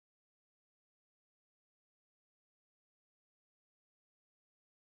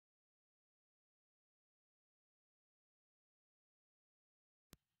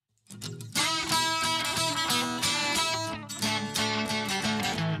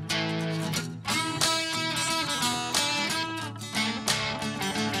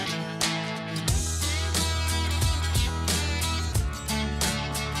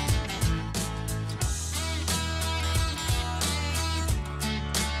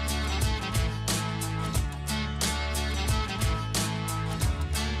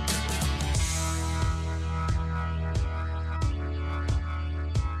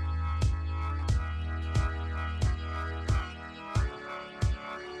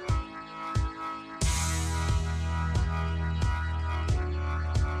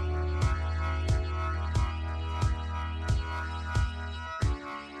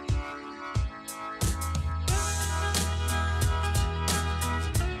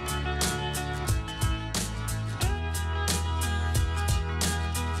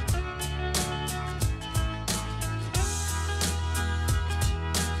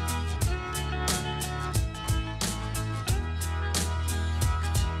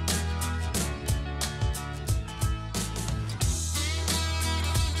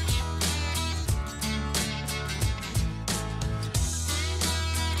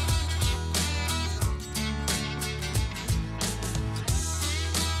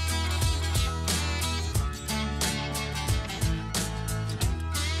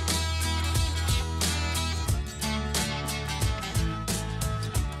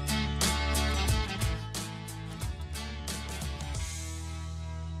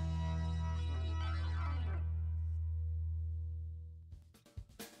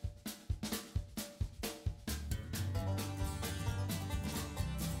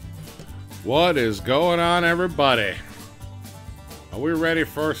What is going on, everybody? Are we ready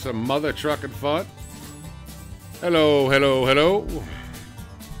for some mother trucking fun? Hello, hello, hello.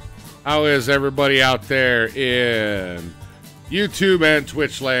 How is everybody out there in YouTube and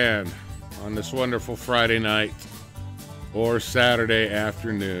Twitch land on this wonderful Friday night or Saturday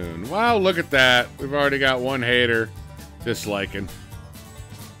afternoon? Wow, look at that. We've already got one hater disliking.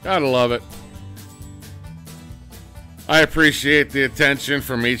 Gotta love it. I appreciate the attention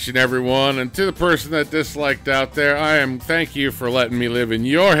from each and every one, and to the person that disliked out there, thank you for letting me live in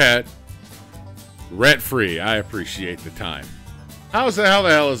your head rent-free. I appreciate the time. How the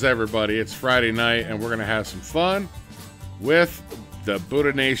hell is everybody? It's Friday night, and we're gonna have some fun with the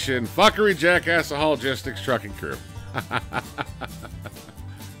BUDDA NATION FuckeryJackassaHaulgistics trucking crew.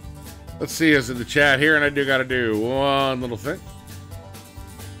 Let's see who's in the chat here, and I do gotta do one little thing.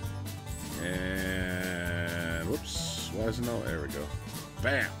 And whoops. Why isn't no? There we go.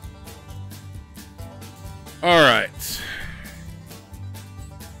 Bam. All right.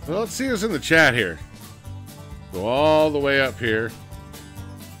 Well, let's see who's in the chat here. Go all the way up here.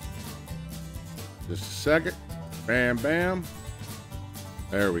 Just a second. Bam, bam.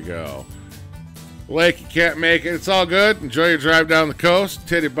 There we go. Blake, you can't make it. It's all good. Enjoy your drive down the coast.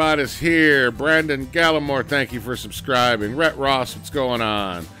 Tittybot is here. Brandon Gallimore, thank you for subscribing. Rhett Ross, what's going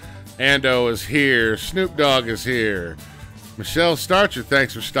on? Ando is here. Snoop Dogg is here. Michelle Starcher,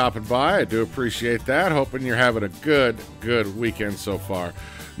 thanks for stopping by. I do appreciate that. Hoping you're having a good weekend so far.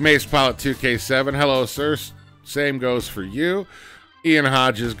 Mace Pilot 2K7, hello, sir. Same goes for you. Ian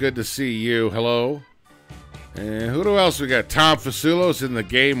Hodges, good to see you. Hello. And who else we got? Tom Fasulo's in the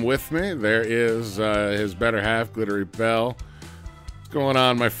game with me. There is his better half, GlitteryBelle. What's going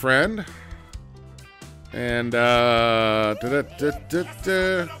on, my friend? And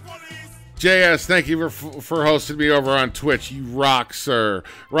JS, thank you for hosting me over on Twitch. You rock, sir.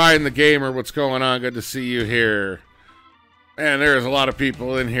 Ryan the Gamer, what's going on? Good to see you here. And there's a lot of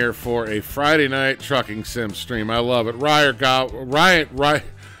people in here for a Friday night trucking sim stream. I love it. Ryder Gobble,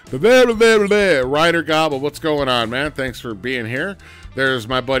 what's going on, man? Thanks for being here. There's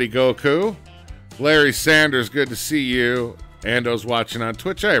my buddy Goku. Larry Sanders, good to see you. Ando's watching on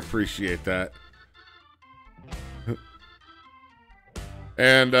Twitch. I appreciate that.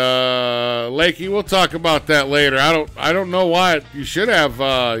 And Lakey, we'll talk about that later. I don't know why you should have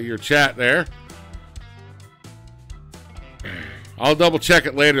your chat there. I'll double check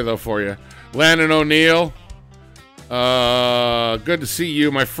it later though for you. Landon O'Neill, good to see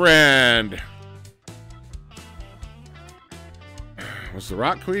you, my friend. Was the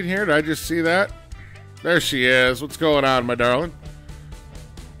Rock Queen here? Did I just see that? There she is. What's going on, my darling?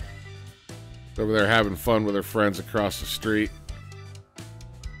 Over there having fun with her friends across the street.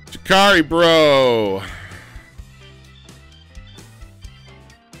 JakariBro.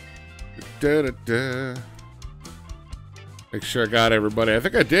 Make sure I got everybody. I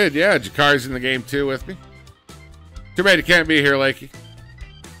think I did. Yeah, Jakari's in the game too with me. Too bad you can't be here, Lakey.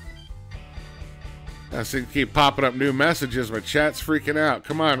 I see keep popping up new messages. My chat's freaking out.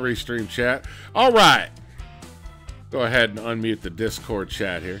 Come on, Restream chat. All right. Go ahead and unmute the Discord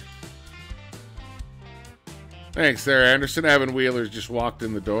chat here. Thanks there, Anderson. Evan Wheeler's just walked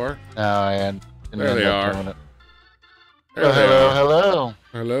in the door. Oh, and there they are. There hello, hello.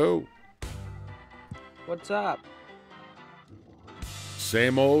 Hello. What's up?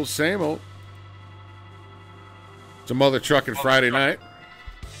 Same old, same old. Some other trucking Friday night.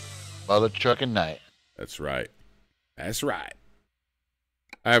 Mother trucking night. That's right. That's right.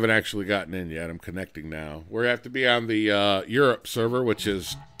 I haven't actually gotten in yet. I'm connecting now. We have to be on the Europe server, which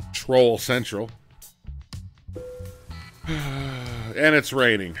is Troll Central. And it's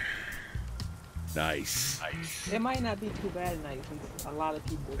raining. Nice. It might not be too bad tonight since a lot of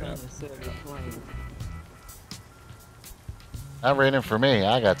people on the server playing. Not raining for me.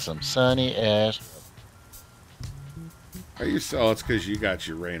 I got some sunny ass. Are you? Oh, it's because you got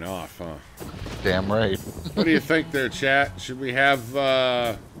your rain off, huh? Damn right. What do you think there, chat? Should we have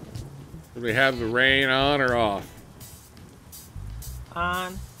the rain on or off?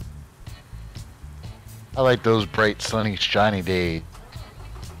 On. I like those bright, sunny, shiny days.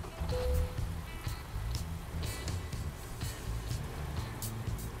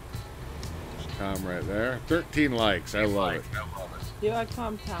 Tom right there. 13 likes. I love it. Here I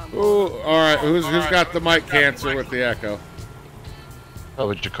come, Tom. Oh, all right. Who's got the mic cancer with the echo?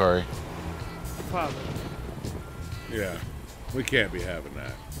 Probably Jakari. Probably. Yeah, we can't be having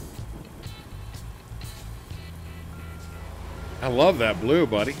that. I love that blue,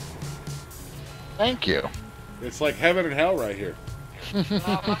 buddy. Thank you. It's like heaven and hell right here.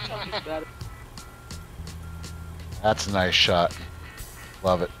 That's a nice shot.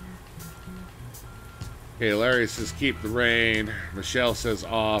 Love it. Okay, Larry says keep the rain. Michelle says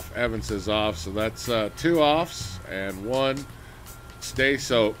off. Evan says off. So that's 2 offs and 1 stay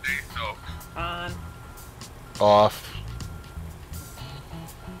soaked. On. Off.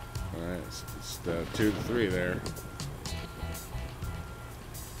 All right, it's 2 to 3 there.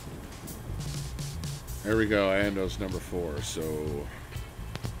 There we go. Ando's number 4. So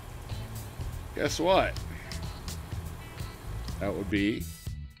guess what? That would be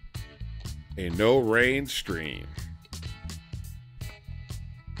a no rain stream.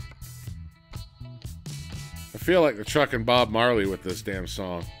 I feel like the trucking Bob Marley with this damn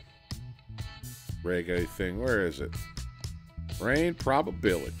song. Reggae thing. Where is it? Rain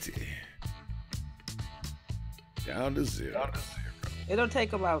probability. Down to 0. It'll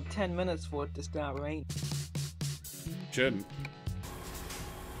take about 10 minutes for it to start raining. Shouldn't.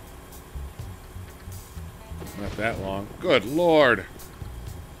 Not that long. Good Lord.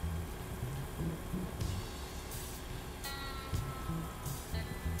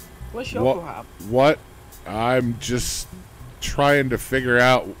 What's your problem? What? I'm just trying to figure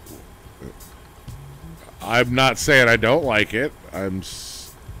out. I'm not saying I don't like it. I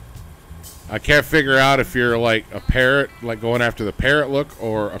can't figure out if you're like a parrot, like going after the parrot look,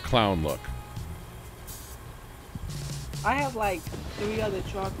 or a clown look. I have like 3 other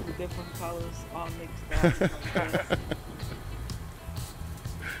trucks with different colors, all mixed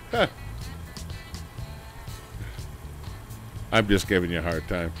up. I'm just giving you a hard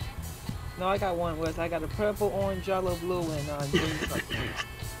time. No, I got one with I got a purple, orange, yellow, blue, and green truck.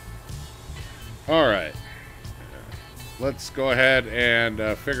 All right. Let's go ahead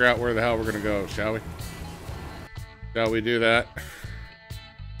and figure out where the hell we're going to go, shall we? Shall we do that?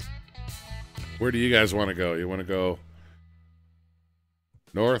 Where do you guys want to go? You want to go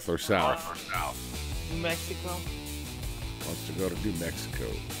north or south? New Mexico. Wants to go to New Mexico.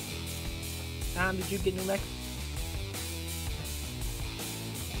 Tom, did you get New Mexico?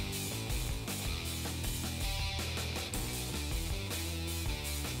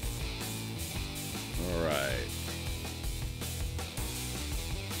 All right.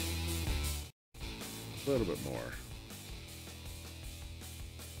 A little bit more.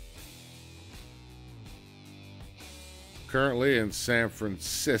 Currently in San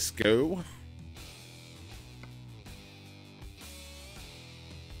Francisco.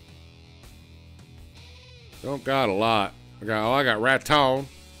 Don't got a lot. I got Raton.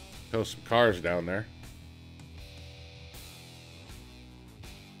 Tow some cars down there.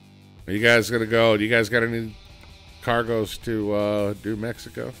 Are you guys gonna go? Do you guys got any cargoes to New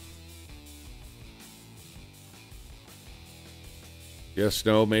Mexico? Yes,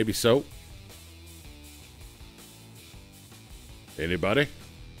 no, maybe so. Anybody?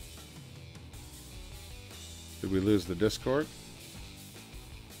 Did we lose the Discord?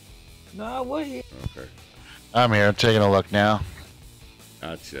 No, we're here. Okay. I'm here. I'm taking a look now.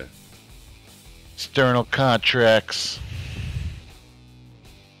 Gotcha. External contracts.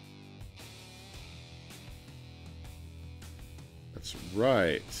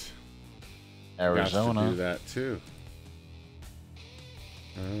 Right. Arizona. Got to do that too.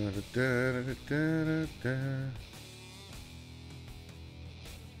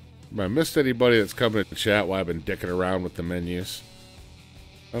 Have I missed anybody that's coming to chat while I've been dicking around with the menus?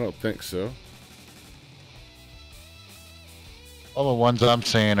 I don't think so. All the ones I'm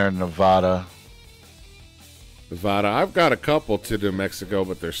seeing are Nevada. Nevada. I've got a couple to New Mexico,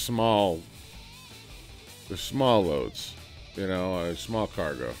 but they're small. They're small loads. You know, small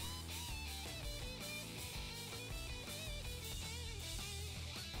cargo.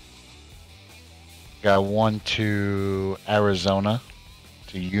 Got one to Arizona,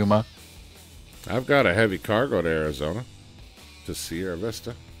 to Yuma. I've got a heavy cargo to Arizona, to Sierra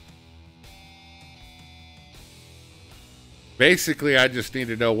Vista. Basically, I just need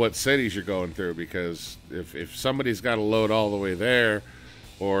to know what cities you're going through, because if somebody's got to load all the way there,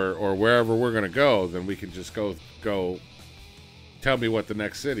 or wherever we're going to go, then we can just go. Tell me what the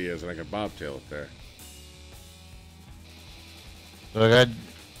next city is, and I can bobtail it there. So I got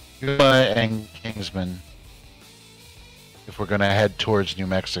Yuma and Kingsman. If we're going to head towards New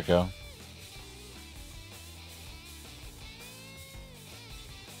Mexico.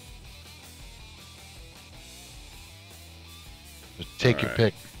 Just take your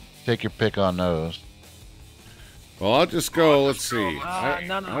pick. Take your pick on those. Well, I'll just go. Let's see. No.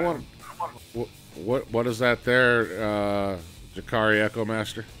 I want. What is that there, Jakari Echo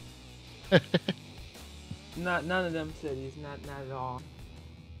Master? None of them cities. Not at all.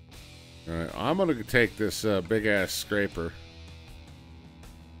 All right, I'm gonna take this big ass scraper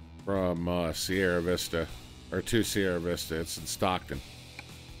from Sierra Vista, or to Sierra Vista. It's in Stockton.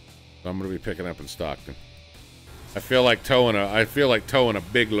 So I'm gonna be picking up in Stockton. I feel like towing a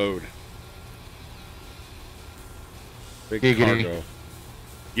big load. Big Giggity. cargo.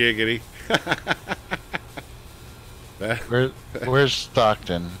 Giggity. Where's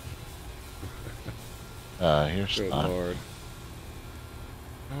Stockton? Here's Good Stockton. Lord.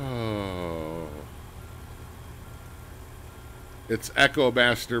 Oh. It's Echo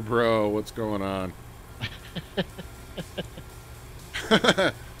Master Bro. What's going on?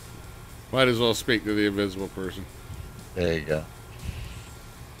 Might as well speak to the invisible person. There you go.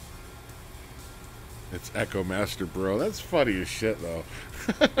 It's Echo Master Bro. That's funny as shit, though.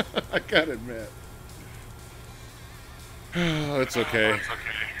 I gotta admit. Oh, it's okay.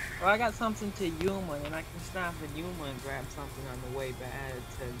 Well, I got something to Yuma, and I can stop in Yuma and grab something on the way back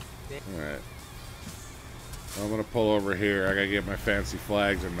to... Alright. I'm gonna pull over here. I gotta get my fancy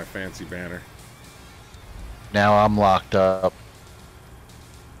flags and my fancy banner. Now I'm locked up.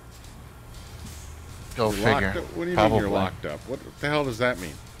 Go You're figure. locked up? What do you Probably. mean you're locked up? What the hell does that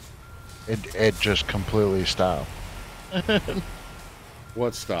mean? It just completely stopped.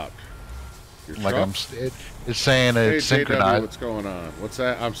 What stopped? Your Like truck? it's saying Hey, it's JW, synchronized. what's going on? What's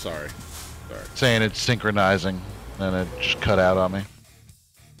that? I'm sorry. Saying it's synchronizing, and it just cut out on me.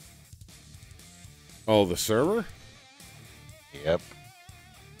 Oh, the server? Yep.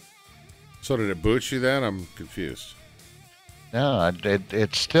 So did it boot you then? I'm confused. No,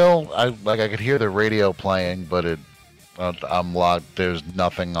 it's still. I could hear the radio playing, but I'm locked. There's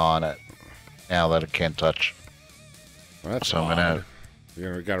nothing on it now that it can't touch. Well, that's So I'm odd.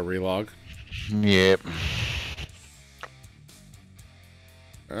 You got to relog? Yep.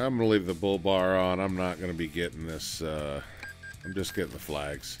 I'm gonna leave the bull bar on. I'm not gonna be getting this. I'm just getting the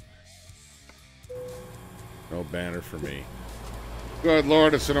flags. No banner for me. Good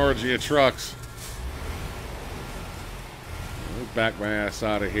Lord, it's an orgy of trucks. I'll back my ass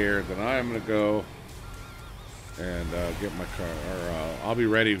out of here. Then I'm gonna go and get my car. Or I'll be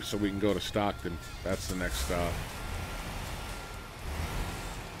ready so we can go to Stockton. That's the next stop.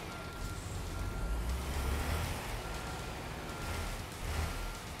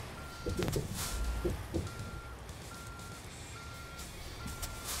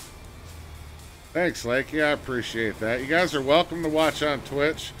 Thanks, Lakey. I appreciate that. You guys are welcome to watch on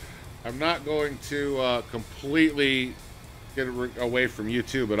Twitch. I'm not going to completely get away from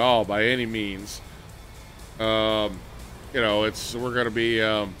YouTube at all by any means. You know, we're going to be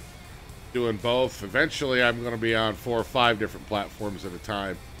doing both. Eventually, I'm going to be on 4 or 5 different platforms at a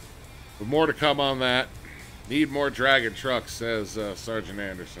time. But more to come on that. Need more Dragon trucks, says Sergeant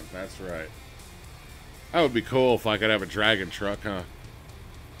Anderson. That's right. That would be cool if I could have a Dragon truck, huh?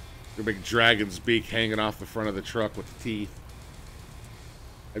 A big dragon's beak hanging off the front of the truck with the teeth.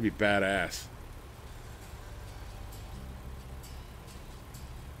 That'd be badass.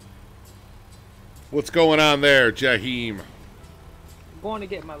 What's going on there, Jaheem? I'm going to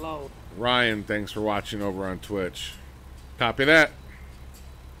get my load. Ryan, thanks for watching over on Twitch. Copy that.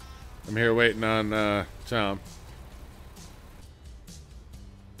 I'm here waiting on Tom.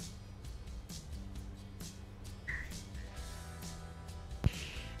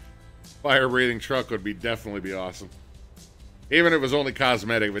 Fire breathing truck would be definitely be awesome. Even if it was only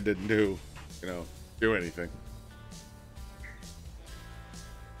cosmetic, if it didn't do, you know, do anything.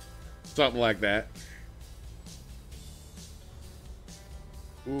 Something like that.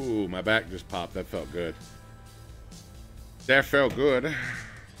 Ooh, my back just popped. That felt good. That felt good.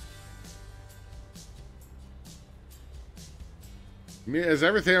 Is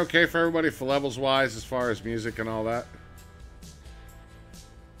everything okay for everybody for levels wise as far as music and all that?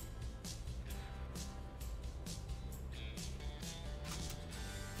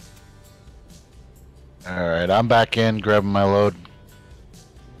 Alright, I'm back in, grabbing my load.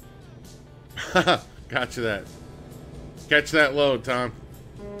 Gotcha that. Catch that load, Tom.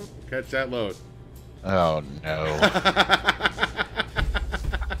 Catch that load. Oh, no.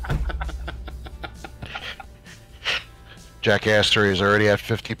 Jackassery is already at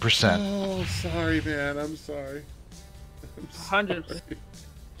 50%. Oh, sorry, man. I'm sorry. 100%.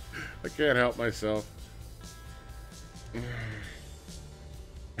 I can't help myself.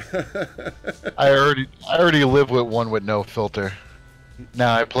 I already live with one with no filter.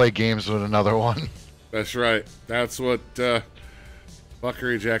 Now I play games with another one. That's right. That's what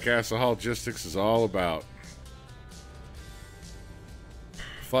FuckeryJackassaHaulgistics is all about.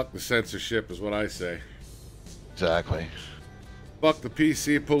 Fuck the censorship is what I say. Exactly. Fuck the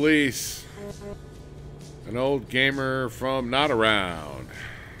PC police. An old gamer from not around.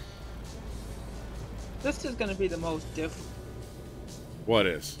 This is gonna be the most difficult. What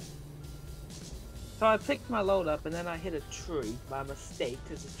is? So I picked my load up and then I hit a tree by mistake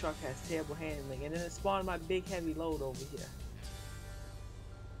because the truck has terrible handling, and then it spawned my big heavy load over here.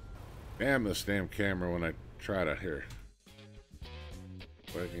 Damn this damn camera when I try to hear.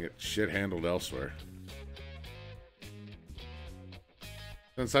 But I can get shit handled elsewhere.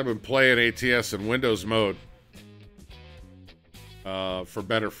 Since I've been playing ATS in Windows mode for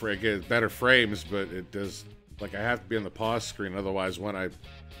better frames, but it does, like, I have to be on the pause screen, otherwise when I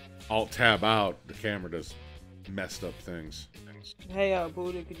Alt-tab out, the camera does messed up things. Hey,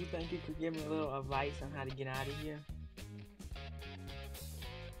 Buddha, could you think you could give me a little advice on how to get out of here?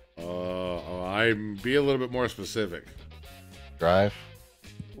 Be a little bit more specific. Drive.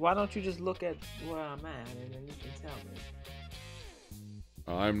 Why don't you just look at where I'm at and then you can tell me?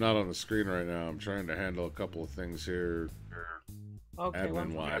 I'm not on the screen right now. I'm trying to handle a couple of things here. Okay,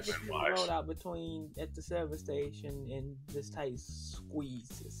 Admin-wise. Road out between at the service station and this tight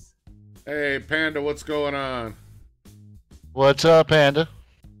squeezes. Hey, Panda, what's going on? What's up, Panda?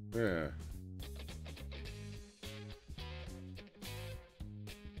 Yeah.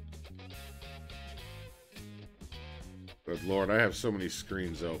 Good Lord, I have so many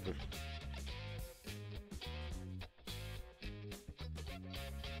screens open.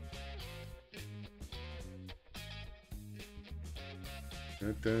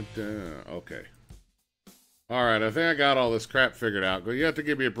 Dun, dun, dun. Okay. Alright, I think I got all this crap figured out. You have to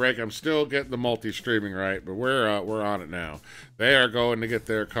give me a break. I'm still getting the multi-streaming right, but we're on it now. They are going to get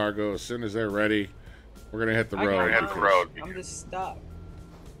their cargo as soon as they're ready. We're going to hit the road. I'm just stuck.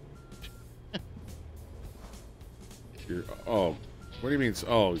 Oh, what do you mean?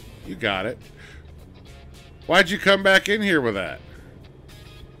 Oh, you got it. Why'd you come back in here with that?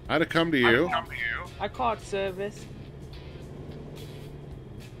 I'd have come to you. I called service.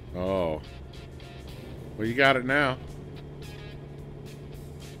 Oh. Well, you got it now.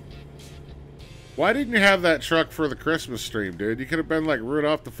 Why didn't you have that truck for the Christmas stream, dude? You could have been like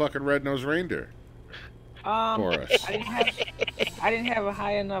Rudolph the fucking red-nosed reindeer. For us. I didn't have a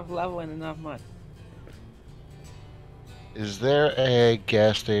high enough level and enough money. Is there a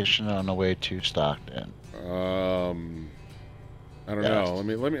gas station on the way to Stockton? I don't know.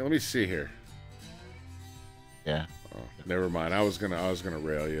 Let me see here. Yeah. Oh, never mind. I was gonna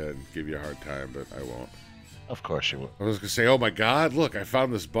rail you and give you a hard time, but I won't. Of course you will. I was gonna say, oh my God, look! I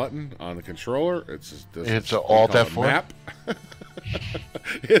found this button on the controller. It's an Alt F4 map.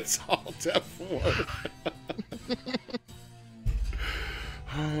 It's Alt F4.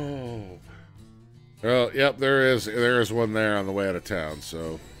 Oh. Well, yep. There is one there on the way out of town.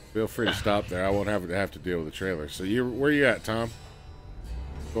 So feel free to stop there. I won't have to deal with the trailer. So where you at, Tom?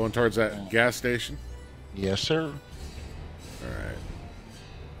 Going towards that gas station? Yes, sir. All right.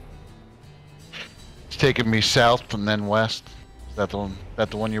 It's taking me south and then west. Is that the one? That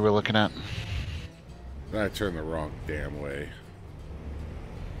the one you were looking at? I turned the wrong damn way.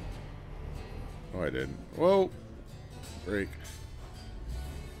 Oh, I didn't. Whoa! Break.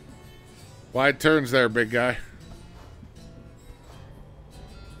 Wide turns there, big guy.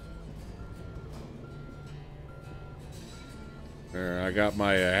 There, I got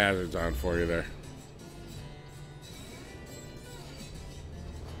my hazards on for you there.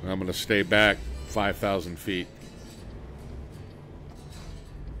 I'm going to stay back 5,000 feet.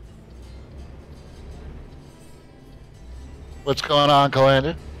 What's going on,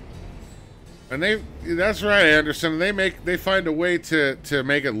 Commander? And that's right, Anderson. They find a way to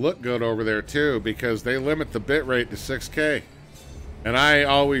make it look good over there too, because they limit the bit rate to 6K. And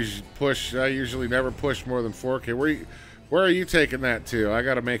I usually never push more than 4K. Where are you taking that to? I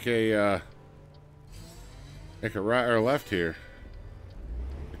got to make a right or left here.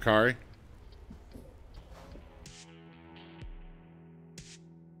 Akari.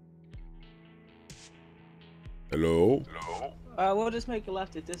 Hello? We'll just make a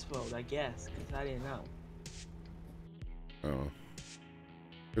left at this road, I guess, because I didn't know. Oh.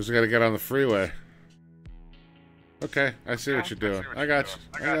 Because we got to get on the freeway. Okay, I see what you're doing. I got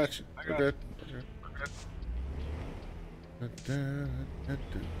you. We're good.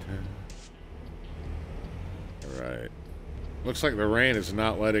 Alright. Looks like the rain is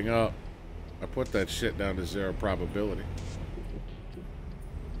not letting up. I put that shit down to 0 probability.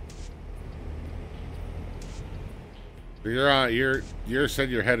 You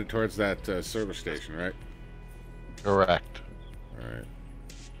said you're headed towards that service station, right? Correct. Alright.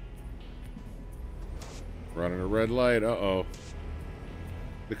 Running a red light. Uh-oh.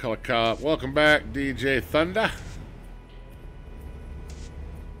 They call a cop. Welcome back, DJ Thunder.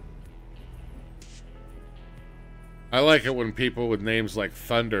 I like it when people with names like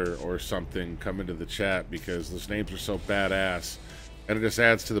Thunder or something come into the chat because those names are so badass. And it just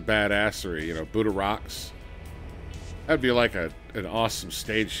adds to the badassery. You know, BuddaRocks. That'd be like an awesome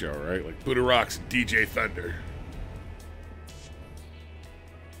stage show, right? Like BuddaRocks and DJ Thunder.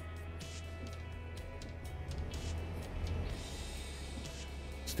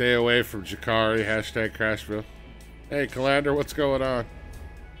 Stay away from Jakari, hashtag Crashville. Hey, Calander, what's going on?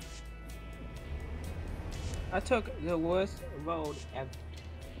 I took the worst road ever.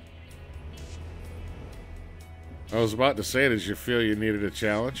 I was about to say, did you feel you needed a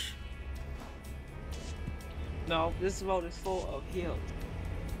challenge? No, this road is full of hills.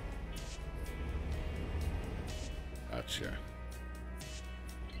 Gotcha.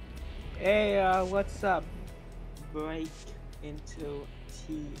 Hey, what's up? Break into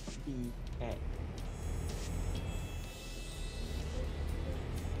TBA.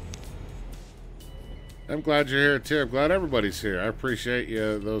 I'm glad you're here too. I'm glad everybody's here. I appreciate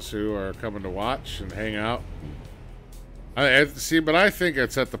you, those who are coming to watch and hang out. I see, but I think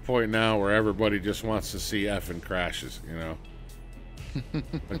it's at the point now where everybody just wants to see effing crashes, you know?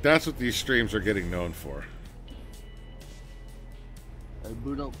 Like, that's what these streams are getting known for. Hey,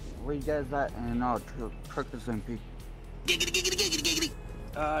 Budo, where you guys at? And truck is MP.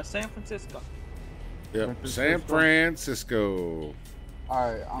 San Francisco. Yep, San Francisco.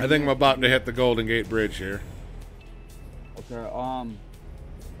 Alright, I think I'm about to hit the Golden Gate Bridge here. Okay,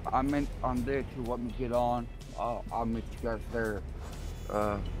 I'm there to let me get on. I'll meet you guys there.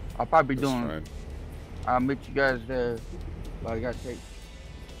 I'll probably be doing. I'll meet you guys there. But I gotta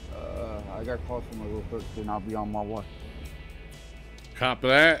call someone real quick, then I'll be on my way. Copy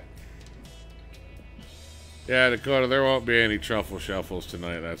that. Yeah, Dakota, there won't be any truffle shuffles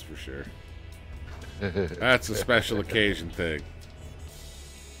tonight, that's for sure. That's a special occasion thing.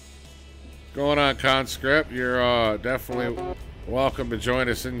 Going on, Conskrypt. You're definitely welcome to join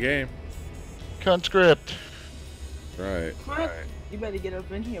us in game. Conskrypt. Right. You better get up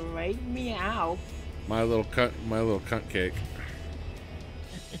in here, right? Meow. My little cunt cake.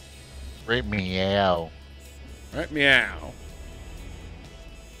 Right, meow. Right, meow.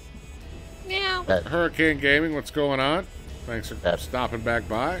 Meow. Hurricane Gaming, what's going on? Thanks for stopping back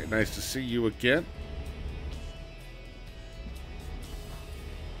by. Nice to see you again.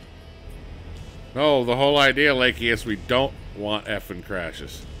 No, the whole idea, Lakey, is we don't want effing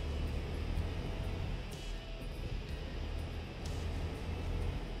crashes.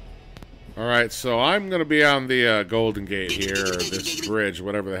 Alright, so I'm going to be on the Golden Gate here, or this bridge,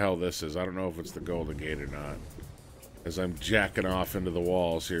 whatever the hell this is. I don't know if it's the Golden Gate or not. As I'm jacking off into the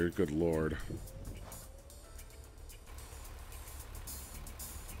walls here, good lord.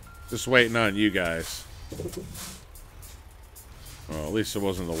 Just waiting on you guys. Well, at least it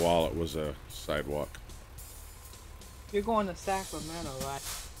wasn't the wall, it was a sidewalk. You're going to Sacramento, right?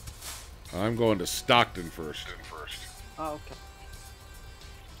 I'm going to Stockton first. Oh, okay.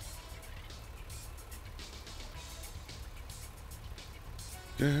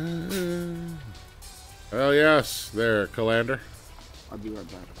 Hell yes, there, Calander. I'll be right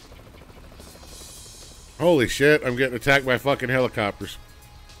back. Holy shit, I'm getting attacked by fucking helicopters.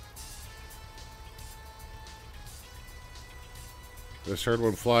 Just heard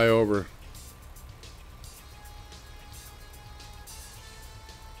one fly over.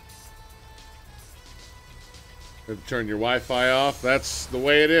 Had to turn your Wi-Fi off. That's the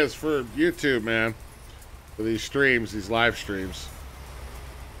way it is for YouTube, man. For these streams, these live streams.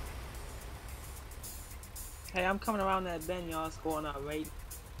 Hey, I'm coming around that bend, y'all. It's going on, right?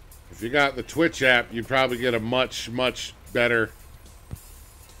 If you got the Twitch app, you probably get a much, much better.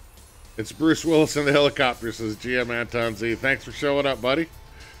 It's Bruce Willis in the helicopter, says GM Anton Z. Thanks for showing up, buddy.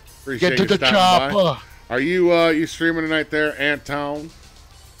 Appreciate Get to you the stopping by. chopper. Are you streaming tonight there, Anton?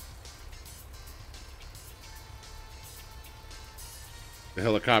 The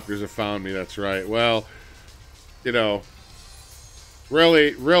helicopters have found me, that's right. Well, you know,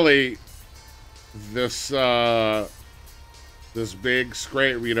 really, this big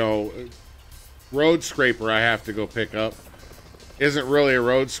scrape, you know, road scraper I have to go pick up isn't really a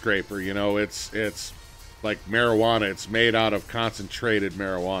road scraper, you know. It's like marijuana. It's made out of concentrated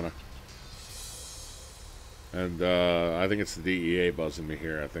marijuana. And I think it's the DEA buzzing me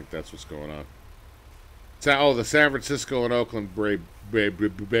here. I think that's what's going on. Oh, the San Francisco and Oakland Bay,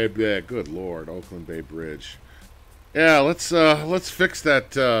 good Lord, Oakland Bay Bridge. Yeah, let's fix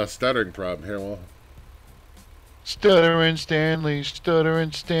that stuttering problem here. Well, Stuttering Stanley,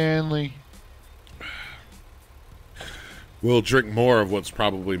 Stuttering Stanley. We'll drink more of what's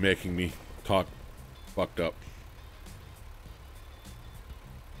probably making me talk fucked up.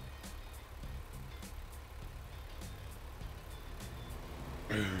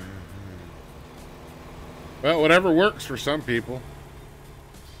 Well, whatever works for some people.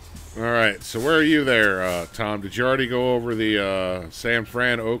 All right, so where are you there, Tom? Did you already go over the San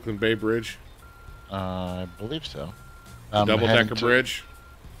Fran Oakland Bay Bridge? I believe so. Double-decker bridge?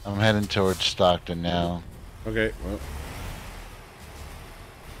 I'm heading towards Stockton now. Okay, well,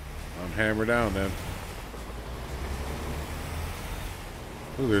 I'm hammer down then.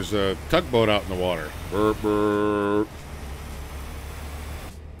 Ooh, there's a tugboat out in the water. Burp, burp.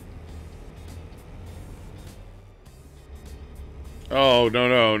 Oh,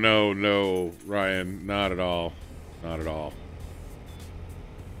 no, Ryan. Not at all. Not at all.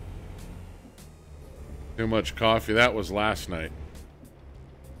 Too much coffee. That was last night.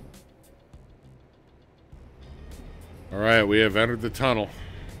 All right, we have entered the tunnel.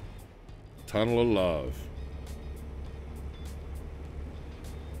 Tunnel of love.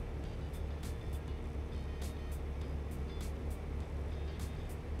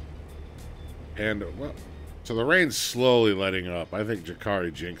 And, well, so the rain's slowly letting up. I think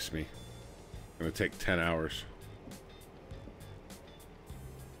Jakari jinxed me. Gonna take 10 hours.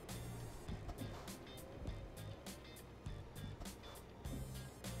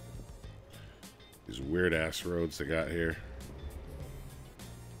 These weird ass roads they got here.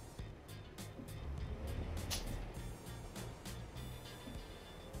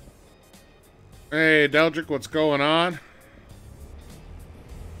 Hey, Deldrick, what's going on?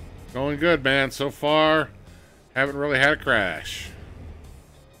 Going good, man. So far, haven't really had a crash.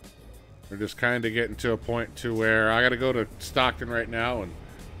 We're just kind of getting to a point to where I got to go to Stockton right now and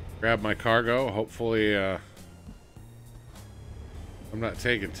grab my cargo. Hopefully, I'm not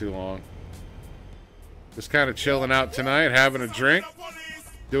taking too long. Just kind of chilling out tonight, having a drink,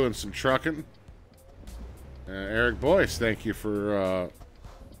 doing some trucking. Eric Boyce, thank you for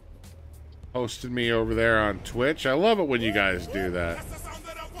hosting me over there on Twitch. I love it when you guys do that.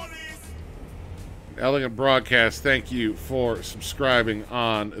 Elegant Broadcast, thank you for subscribing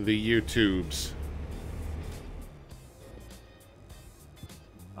on the YouTubes.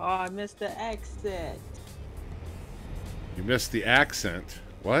 Oh, I missed the accent. You missed the accent.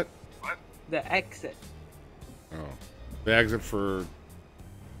 What? What? The exit. Oh. The exit for...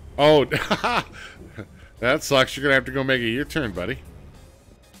 Oh, that sucks. You're going to have to go make a U-turn, buddy.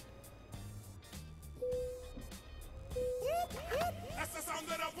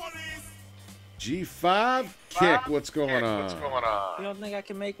 G5 kick, what's going on? You don't think I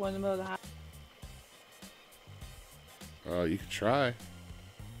can make one in the middle of the house? Oh, you could try.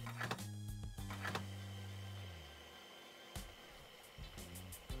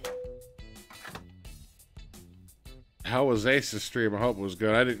 How was Ace's stream? I hope it was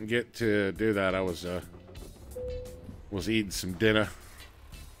good. I didn't get to do that. I was eating some dinner.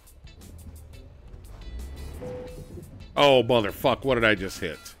 Oh, motherfuck, what did I just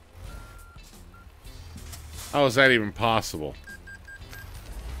hit? How is that even possible?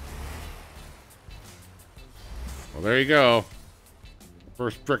 Well, there you go.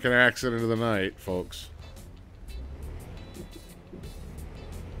 First frickin' accident of the night, folks.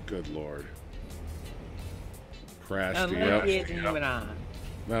 Good Lord. Crashed you up.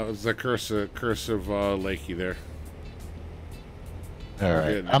 That was the curse of Lakey there. All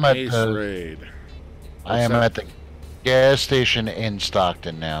right. I'm at the raid. I am at the gas station in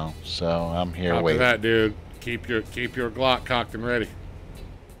Stockton now, so I'm here After waiting. that, dude, Keep your Glock cocked and ready.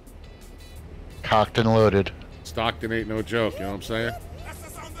 Cocked and loaded. Stockton ain't no joke, you know what I'm saying?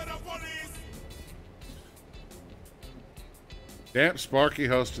 Damn, Sparky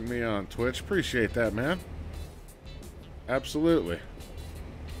hosting me on Twitch. Appreciate that, man. Absolutely.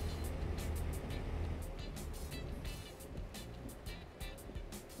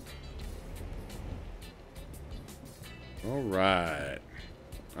 All right.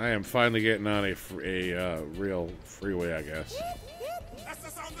 I am finally getting on a real freeway, I guess.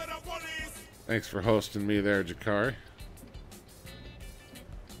 Thanks for hosting me there, Jakari.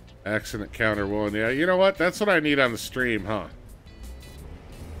 Accident counter one. Yeah, you know what? That's what I need on the stream, huh?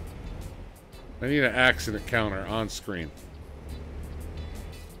 I need an accident counter on screen.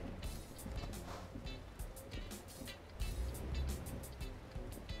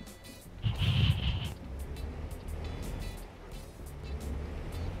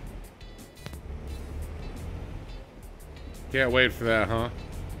 Can't wait for that, huh?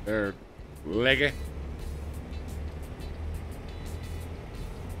 They're leggy.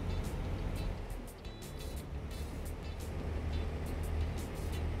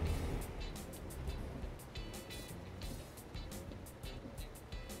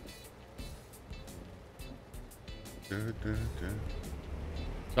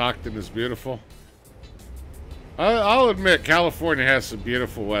 Stockton is beautiful. I'll admit, California has some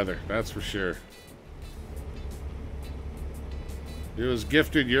beautiful weather. That's for sure. It was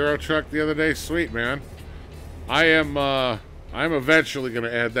gifted Euro truck the other day. Sweet, man. I'm eventually going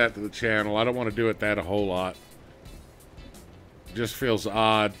to add that to the channel. I don't want to do it that a whole lot. It just feels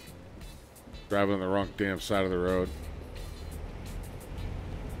odd driving on the wrong damn side of the road.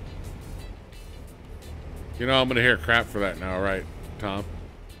 You know I'm going to hear crap for that now, right, Tom?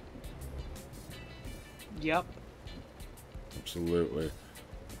 Yep. Absolutely.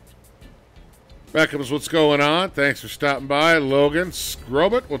 Beckham's, what's going on? Thanks for stopping by. Logan,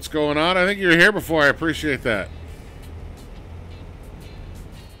 Scrobit, what's going on? I think you were here before. I appreciate that.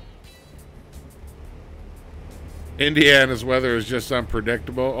 Indiana's weather is just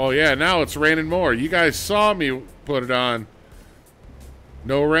unpredictable. Oh, yeah, now it's raining more. You guys saw me put it on.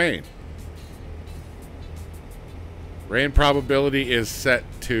 No rain. Rain probability is set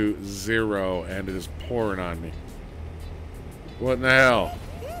to 0, and it is pouring on me. What in the hell?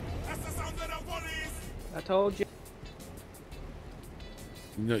 I told you.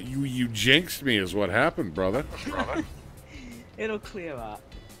 No, you jinxed me is what happened, brother. It'll clear up.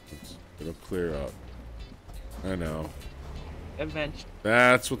 It'll clear up. I know. Eventually.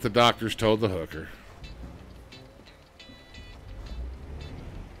 That's what the doctors told the hooker.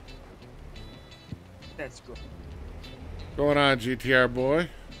 That's good. Going on, GTR boy?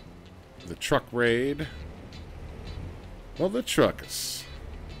 The truck raid. Well, the truckers.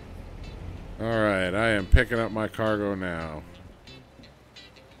 Alright, I am picking up my cargo now.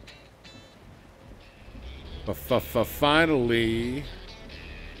 Finally.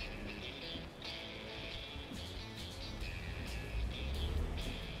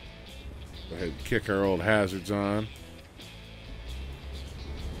 Go ahead and kick our old hazards on.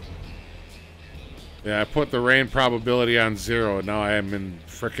 Yeah, I put the rain probability on 0, and now I am in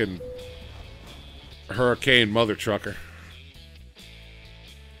frickin' hurricane mother trucker.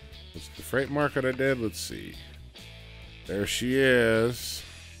 What's the freight market I did? Let's see. There she is.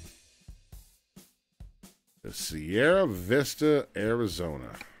 The Sierra Vista, Arizona.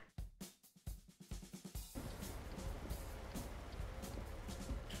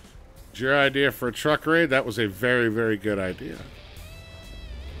 Your idea for a truck raid? That was a very, very good idea.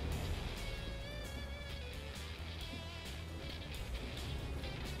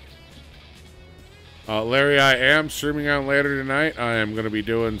 Larry, I am streaming on later tonight. I am going to be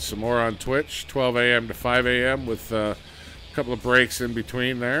doing some more on Twitch, 12 a.m. to 5 a.m. with a couple of breaks in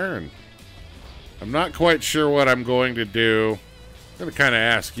between there. And I'm not quite sure what I'm going to do. I'm going to kind of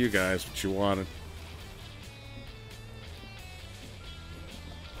ask you guys what you wanted.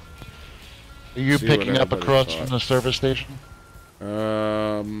 Are you picking up across from the service station?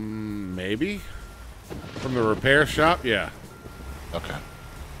 Maybe. From the repair shop? Yeah. Okay.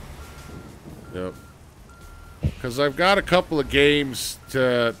 Yep. Because I've got a couple of games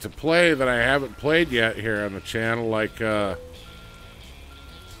to play that I haven't played yet here on the channel. Like, I've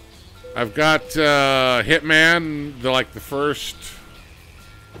got Hitman, the first...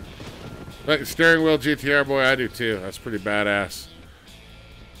 Like, steering wheel GTR, boy, I do too. That's pretty badass.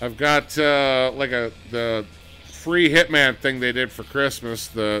 I've got the free Hitman thing they did for Christmas,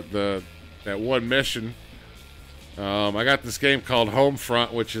 that one mission. I got this game called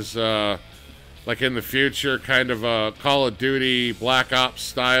Homefront, which is like in the future, kind of a Call of Duty Black Ops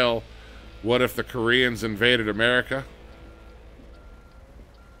style What if the Koreans invaded America?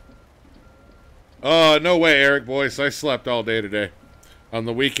 Oh, no way, Eric, boys. I slept all day today. On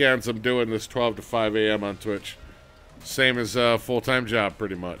the weekends, I'm doing this 12 to 5 a.m. on Twitch. Same as a full-time job,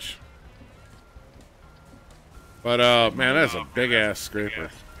 pretty much. But, man, that's a big-ass scraper.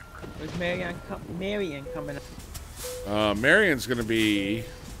 Where's Marion coming up? Marion's going to be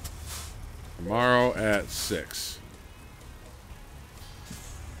tomorrow at 6.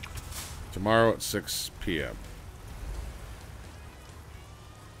 Tomorrow at 6 p.m.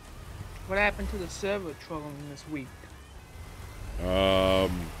 What happened to the server trolling this week?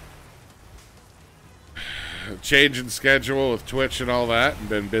 Changing schedule with Twitch and all that, and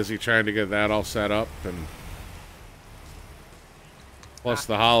been busy trying to get that all set up, and plus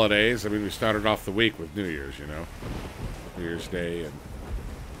the holidays. I mean, we started off the week with New Year's, you know, New Year's Day, and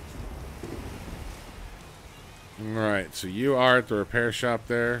all right. So you are at the repair shop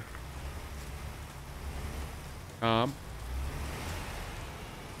there, Tom.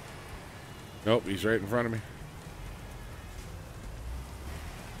 Nope, he's right in front of me.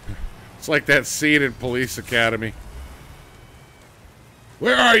 It's like that scene in Police Academy.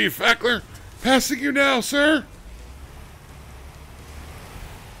 Where are you, Feckler? Passing you now, sir.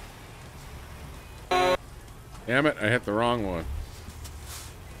 Damn it, I hit the wrong one.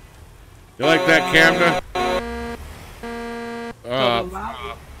 You like that, Camda?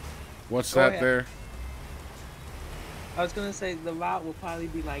 What's that there? I was gonna say the route will probably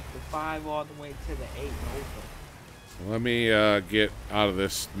be like the 5 all the way to the 8 and over. Let me get out of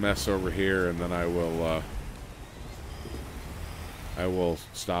this mess over here, and then I will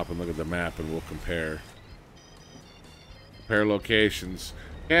stop and look at the map, and we'll compare locations.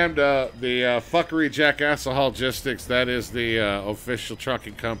 And the FuckeryJackassaHaulgistics, that is the official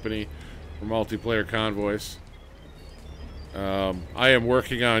trucking company for multiplayer convoys. I am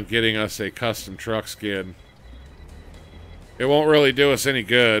working on getting us a custom truck skin. It won't really do us any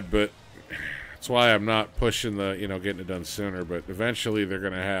good, but that's why I'm not pushing the, you know, getting it done sooner. But eventually they're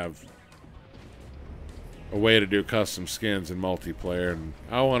going to have a way to do custom skins in multiplayer, and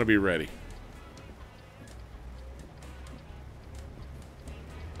I want to be ready.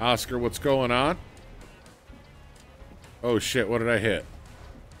 Oscar, what's going on? Oh shit, what did I hit?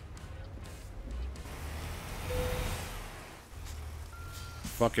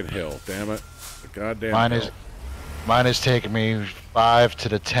 Fucking hill, damn it. The goddamn hill. Mine is taking me 5 to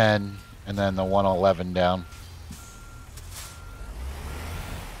the 10, and then the 111 down.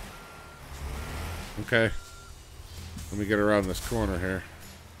 Okay. Let me get around this corner here.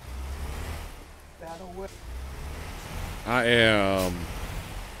 I am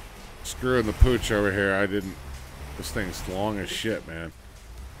screwing the pooch over here. I didn't... This thing's long as shit, man.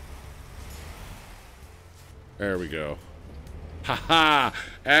 There we go. Haha!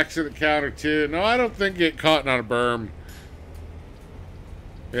 Accident counter 2. No, I don't think get caught on a berm.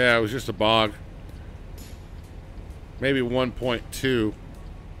 Yeah, it was just a bog. Maybe 1.2.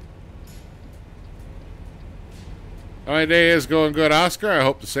 My day is going good, Oscar. I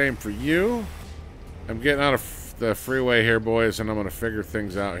hope the same for you. I'm getting out of the freeway here, boys, and I'm going to figure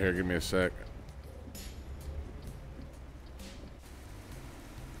things out here. Give me a sec.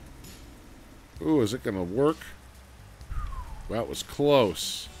 Ooh, is it going to work? That was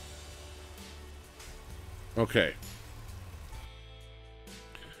close. Okay.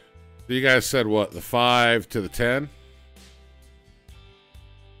 So you guys said what? The 5 to the 10?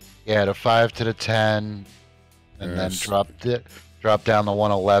 Yeah, the 5 to the 10, and then drop down the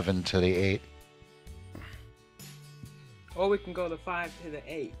 111 to the 8. Or we can go to 5 to the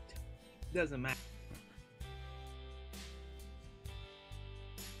 8. Doesn't matter.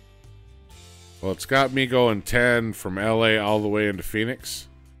 Well, it's got me going 10 from LA all the way into Phoenix,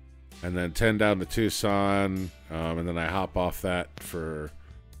 and then 10 down to Tucson, and then I hop off that for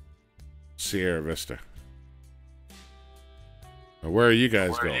Sierra Vista. Now, where are you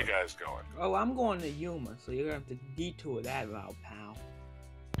guys going? Oh, I'm going to Yuma, so you're gonna have to detour that route, pal.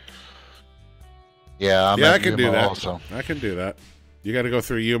 Yeah, I can do that. Also. I can do that. You got to go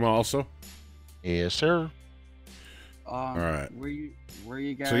through Yuma also? Yes, sir. All right. Where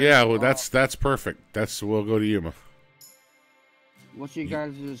you guys? So yeah, well, that's perfect. We'll go to Yuma. What's your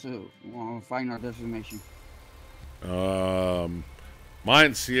guys' final destination?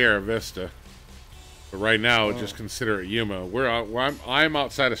 Mine's Sierra Vista, but right now just consider it Yuma. I'm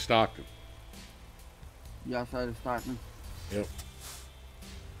outside of Stockton. You outside of Stockton? Yep.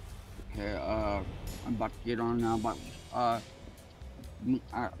 Okay. I'm about to get on now, but I'll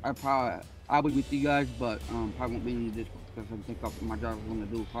be with you guys, but probably won't be in this because I think my job is going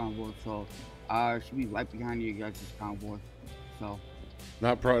to do a convoy, so I should be right behind you guys' convoy. So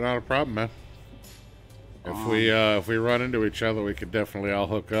Not a problem, man. If we run into each other, we could definitely all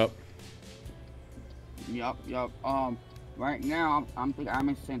hook up. Yup. Right now I'm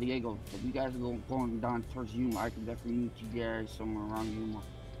in San Diego. If you guys are going down towards Yuma, I can definitely meet you guys somewhere around Yuma.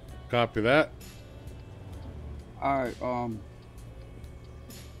 Copy that. All right.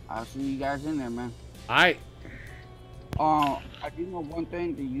 I'll see you guys in there, man. I do know one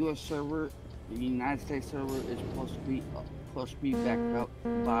thing: the U.S. server, the United States server, is supposed to be backed up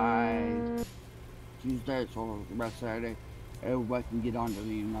by Tuesday, so about Saturday, everybody can get onto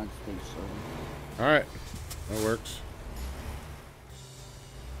the United States server. All right, that works.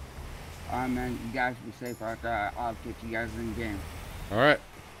 All right, man. You guys be safe out there. I'll get you guys in the game. All right.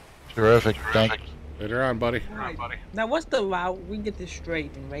 Terrific. Thank you. Later on, buddy. All right. Now, what's the route? We can get this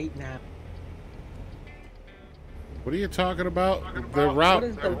straight right now. What are you talking about? The route. What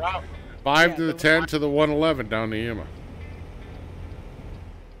is the route? 5 to the 10 to the 111 down to Yuma.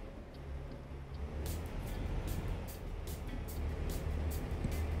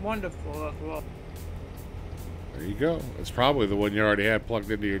 Wonderful. Well, there you go. It's probably the one you already had plugged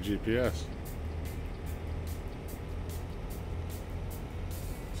into your GPS.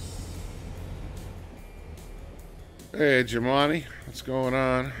 Hey, Jamani. What's going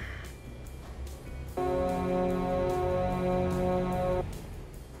on?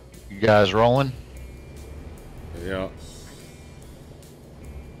 You guys rolling? Yeah.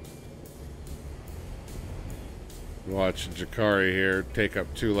 Watching Jakari here take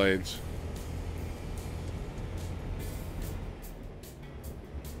up 2 lanes.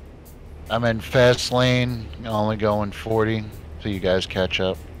 I'm in fast lane, only going 40, so you guys catch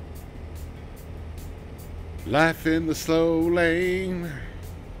up. Life in the slow lane,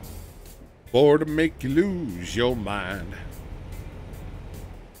 for to make you lose your mind.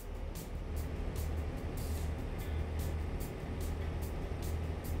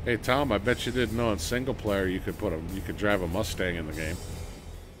 Hey Tom, I bet you didn't know in single player you could drive a Mustang in the game.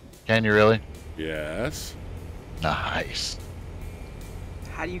 Can you really? Yes. Nice.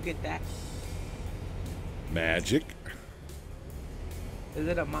 how do you get that? Magic. Is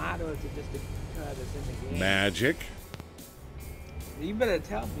it a mod or is it just a card that's in the game? Magic. You better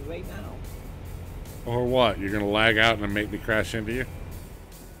tell me right now. Or what? You're gonna lag out and make me crash into you?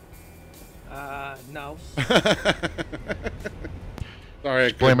 No. Sorry,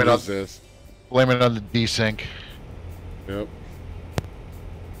 I blame couldn't it on resist. Blame it on the desync. Yep.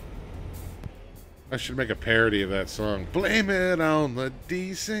 I should make a parody of that song. Blame it on the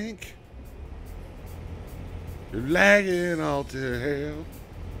desync. You're lagging all to hell.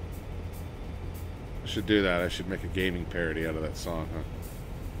 I should do that. I should make a gaming parody out of that song, huh?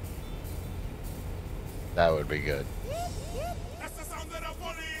 That would be good.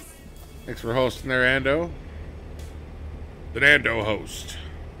 Thanks for hosting there, Ando. The Ando host.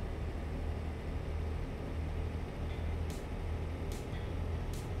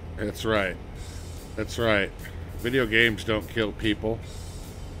 That's right. That's right. Video games don't kill people.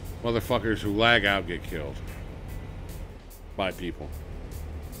 Motherfuckers who lag out get killed. By people.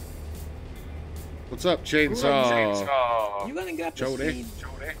 What's up, Chainsaw? You gonna get the Jody.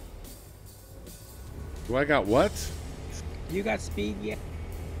 speed? Do I got what? You got speed yet?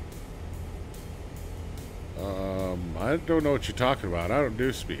 I don't know what you're talking about. I don't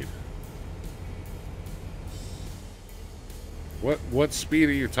do speed. What speed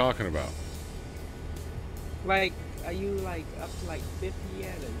are you talking about? Like, are you like up to like 50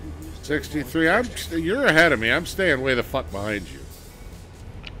 yet? Or you 63. You're ahead of me. I'm staying way the fuck behind you.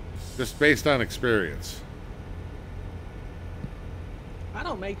 Just based on experience. I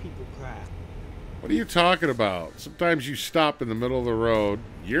don't make people cry. What are you talking about? Sometimes you stop in the middle of the road.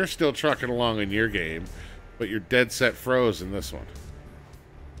 You're still trucking along in your game, but you're dead set froze in this one.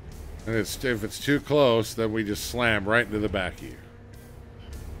 And if it's too close, then we just slam right into the back of you.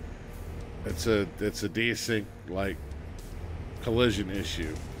 It's a desync like collision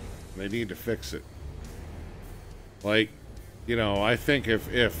issue. They need to fix it. Like, you know, I think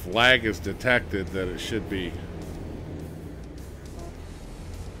if lag is detected, that it should be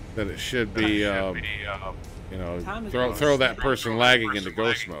you know, throw that person lagging into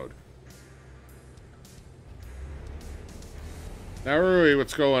ghost mode. Now, Rui,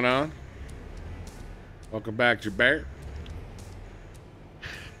 what's going on? Welcome back, Jabert.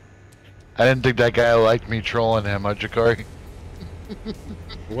 I didn't think that guy liked me trolling him, Jakari.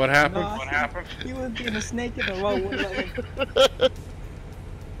 What happened? No, what happened? He was being a snake in the road.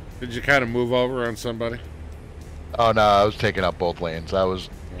 Did you kind of move over on somebody? Oh no, I was taking up both lanes. I was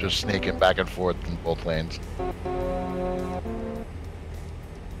just sneaking back and forth in both lanes.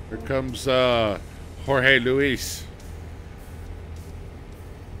 Here comes Jorge Luis.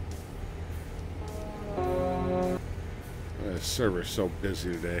 This server's so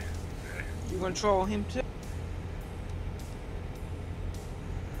busy today. You gonna troll him too?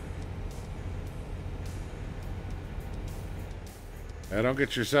 Yeah, don't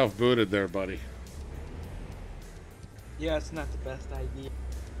get yourself booted there, buddy. Yeah, it's not the best idea.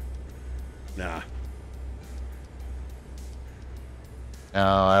 Nah. No,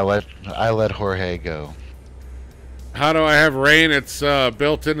 I let Jorge go. How do I have rain? It's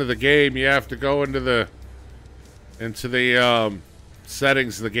built into the game. You have to go into the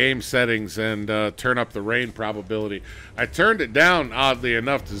settings, the game settings, and turn up the rain probability. I turned it down, oddly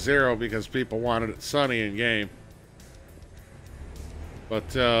enough, to 0 because people wanted it sunny in game.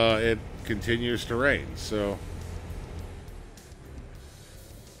 But it continues to rain, so...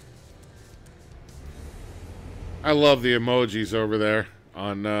 I love the emojis over there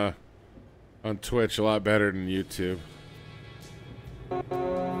on Twitch a lot better than YouTube.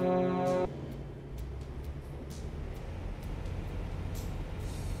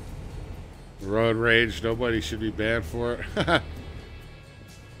 Road rage, nobody should be banned for it.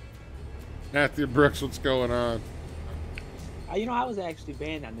 Matthew Brooks, what's going on? You know, I was actually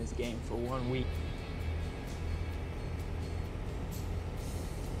banned on this game for 1 week.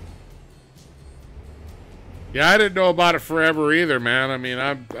 Yeah, I didn't know about it forever either, man. I mean,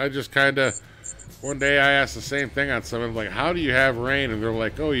 I just kind of... One day I asked the same thing on someone, like, how do you have rain? And they're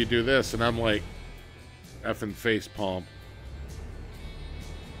like, oh, you do this. And I'm like, effing face palm.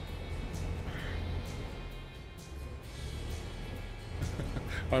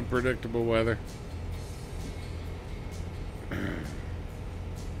 Unpredictable weather.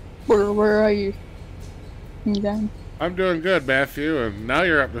 Where are you? You done? I'm doing good, Matthew. And now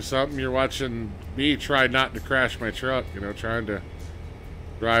you're up to something. You're watching me try not to crash my truck. You know, trying to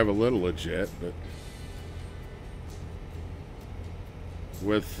drive a little legit, but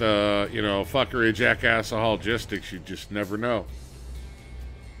with you know, FuckeryJackassaHaulgistics, you just never know.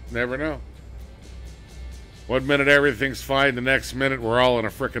 Never know. 1 minute everything's fine, the next minute we're all in a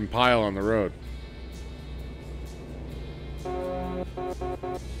frickin' pile on the road.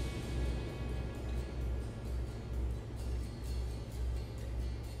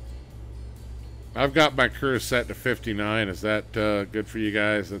 I've got my crew set to 59. Is that good for you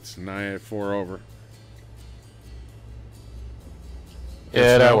guys? That's 4 over.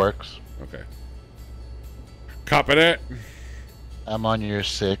 Yeah, that works. Okay. Copy it. I'm on your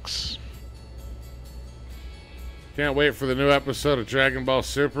 6. Can't wait for the new episode of Dragon Ball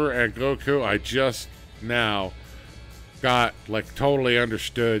Super and Goku. I just now got, like, totally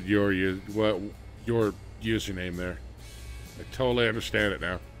understood your username there. I totally understand it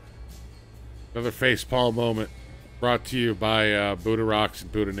now. Another facepalm moment brought to you by BuddaRocks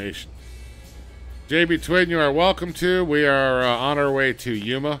and BUDDA NATION. JB Twin, you are welcome to. We are on our way to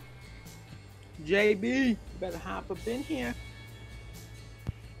Yuma. JB, you better hop up in here.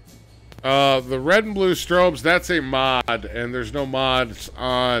 The red and blue strobes, that's a mod, and there's no mods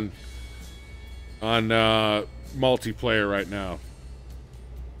on multiplayer right now.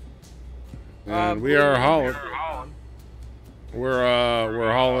 And we are hauling.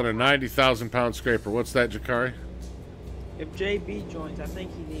 We're hauling a 90,000-pound scraper. What's that, Jakari? If JB joins, I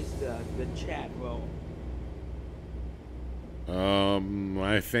think he needs the chat role.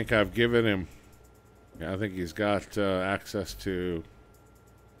 I think I've given him. Yeah, I think he's got access to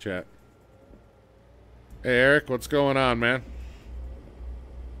chat. Hey, Eric, what's going on, man?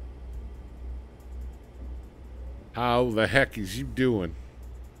 How the heck is you doing?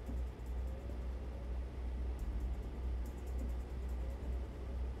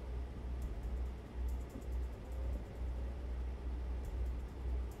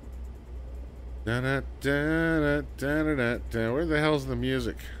 Where the hell's the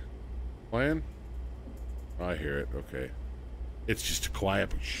music? Playing? Oh, I hear it. Okay. It's just a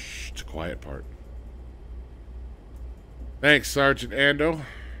quiet. Shh, it's a quiet part. Thanks, Sergeant Ando.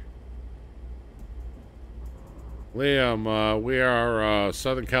 Liam, we are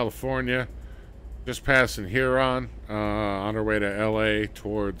Southern California, just passing Huron, on our way to LA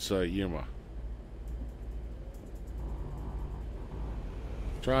towards Yuma.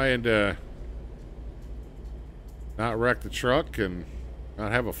 Trying to not wreck the truck and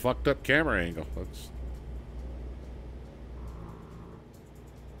not have a fucked up camera angle.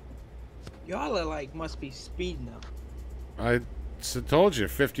 Y'all are like, must be speeding up. I told you,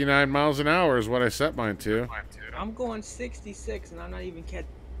 59 miles an hour is what I set mine to. I'm going 66 and I'm not even catching.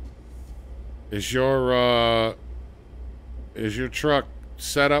 Is your truck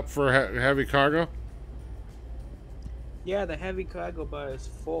set up for heavy cargo? Yeah, the heavy cargo bar is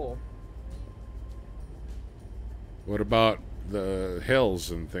full. What about the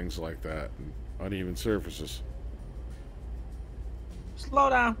hills and things like that, and uneven surfaces? Slow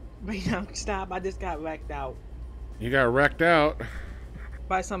down. Wait, no, stop. I just got wrecked out You got wrecked out.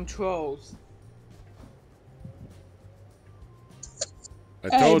 by some trolls. I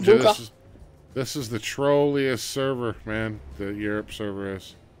Hey, told you Buka. this is the trolliest server, man. The Europe server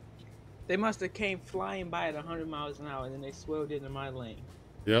is. They must have came flying by at 100 miles an hour and then they swerved into my lane.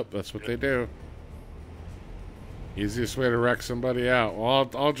 Yep, that's what they do. Easiest way to wreck somebody out.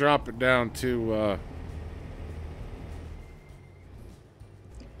 Well, I'll drop it down to.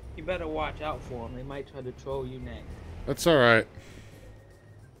 You better watch out for them. They might try to troll you next. That's all right.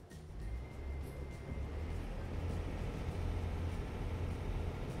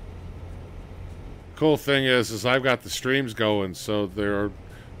 Cool thing is I've got the streams going, so their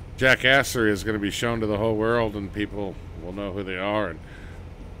jackassery is going to be shown to the whole world, and people will know who they are. And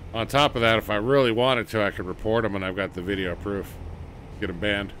on top of that, if I really wanted to, I could report them, and I've got the video proof. Get them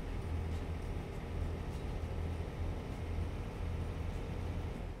banned.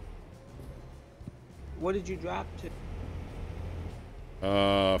 What did you drop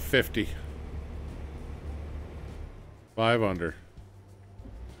to? 50. 5 under.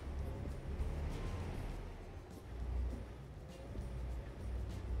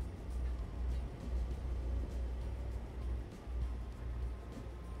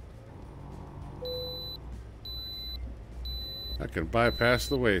 I can bypass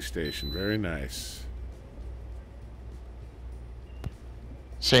the way station. Very nice.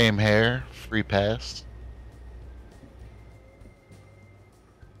 Same hair, free pass.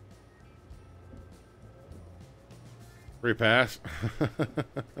 Free pass.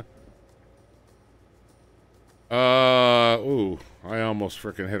 Ooh, I almost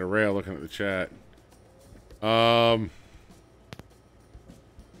freaking hit a rail looking at the chat. I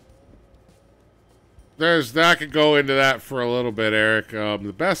could go into that for a little bit, Eric.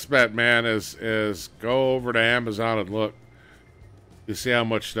 The best bet, man, is go over to Amazon and look. You see how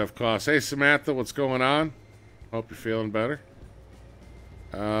much stuff costs. Hey, Samantha, what's going on? Hope you're feeling better.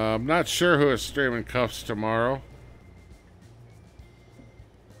 I'm not sure who is streaming Cuffs tomorrow.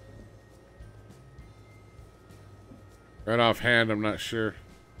 Right offhand, I'm not sure.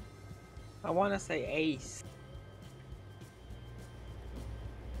 I want to say Ace.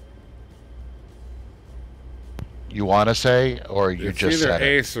 You want to say, or you It's just either said it?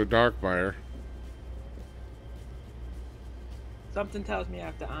 Ace or Darkmeyer. Something tells me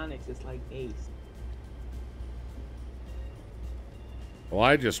after Onyx it's like Ace. Well,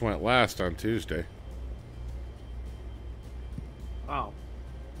 I just went last on Tuesday. Oh.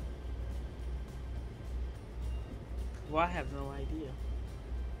 Well, I have no idea.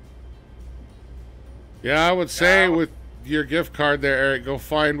 Yeah, I would say with your gift card there, Eric, go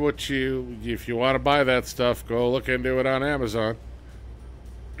find what if you want to buy that stuff, go look into it on Amazon.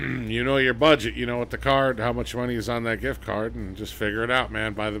 You know your budget, you know what the card, how much money is on that gift card, and just figure it out,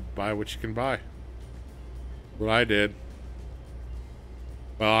 man. Buy what you can buy. What I did.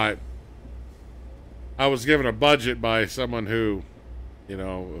 Well, I was given a budget by someone who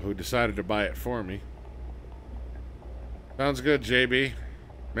decided to buy it for me. Sounds good, JB.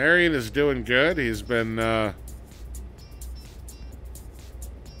 Marion is doing good. He's been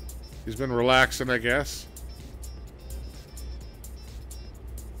relaxing, I guess.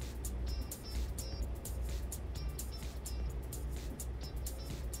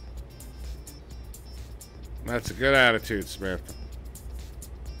 That's a good attitude, Samantha.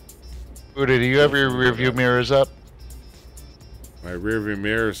 Buddha, do you have your rearview mirrors up? My rearview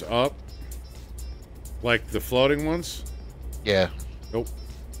mirror's up. Like the floating ones? Yeah. Nope.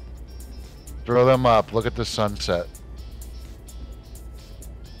 Throw them up. Look at the sunset.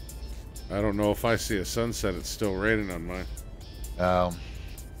 I don't know if I see a sunset. It's still raining on mine. I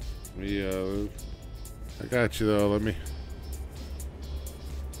got you though. Let me.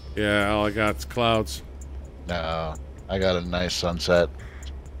 Yeah, all I got is clouds. No, I got a nice sunset.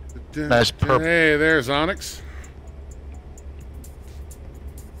 Nice purple. Hey, there's Onyx.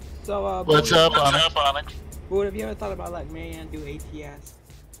 So, What's up, Onyx? Buddha, have you ever thought about letting Marianne do ATS?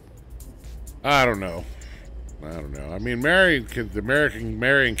 I don't know. I mean, the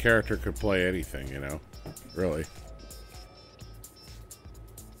Marion character could play anything, you know. Really.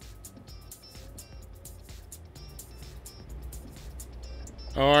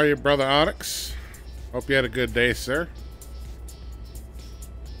 How are you, brother Onyx? Hope you had a good day, sir.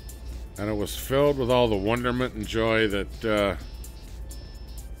 And it was filled with all the wonderment and joy that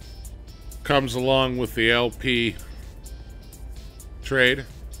comes along with the LP trade.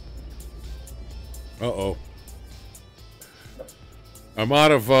 Uh-oh. I'm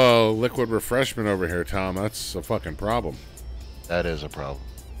out of liquid refreshment over here, Tom. That's a fucking problem. That is a problem.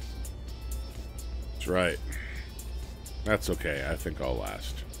 That's right. That's okay. I think I'll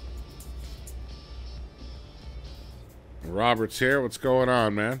last. Robert's here. What's going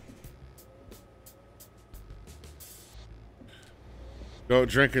on, man? Don't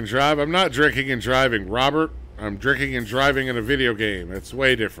drink and drive. I'm not drinking and driving, Robert. I'm drinking and driving in a video game. It's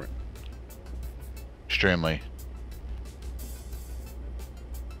way different. Extremely.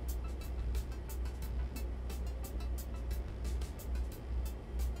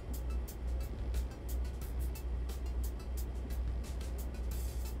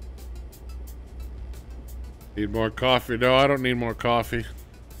 Need more coffee? No, I don't need more coffee.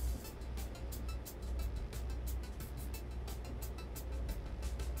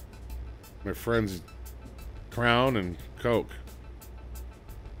 My friends Crown and Coke.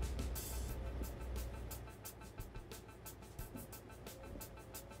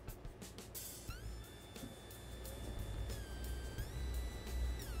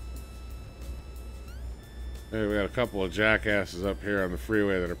 Hey, we got a couple of jackasses up here on the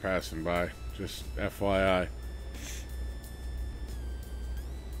freeway that are passing by. Just FYI.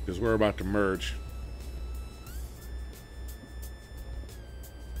 Because we're about to merge.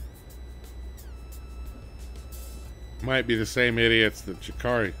 Might be the same idiots that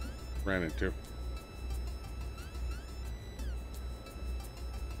Chikari ran into.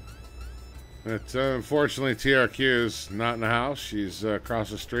 But unfortunately, TRQ is not in the house. She's across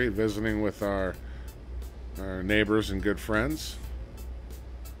the street visiting with our neighbors and good friends.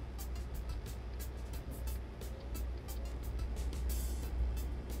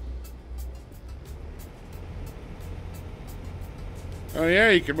 Oh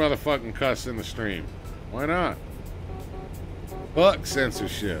yeah, you can motherfucking cuss in the stream. Why not? Fuck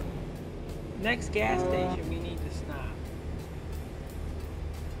censorship. Next gas station, we need to stop.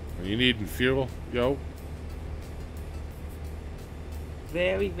 Are you needing fuel, yo?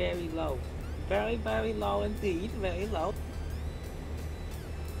 Very, very low. Very, very low indeed. Very low.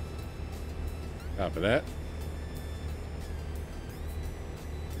 Copy that.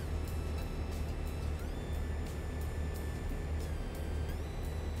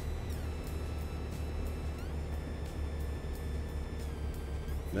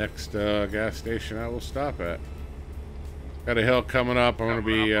 Next gas station I will stop at. Got a hill coming up. I'm going to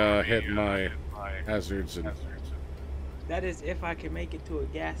be hitting my hazards. And That is if I can make it to a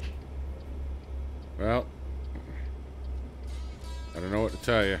gas. well, I don't know what to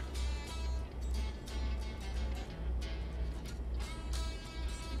tell you.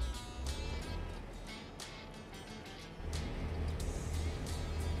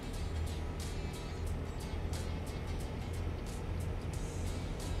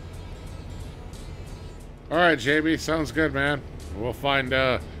 All right, JB, sounds good, man. We'll find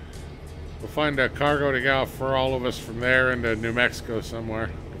a cargo to go for all of us from there into New Mexico somewhere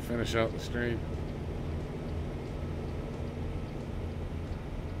to finish out the stream.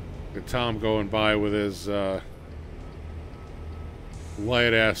 Get Tom going by with his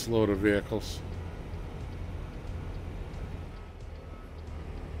light ass load of vehicles.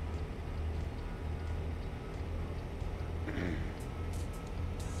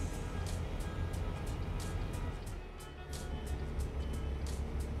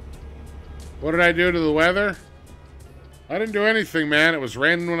 What did I do to the weather? I didn't do anything, man. It was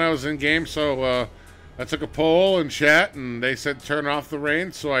raining when I was in game, so I took a poll in chat, and they said turn off the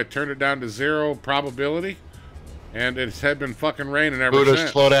rain, so I turned it down to 0 probability, and it had been fucking raining ever Buddha,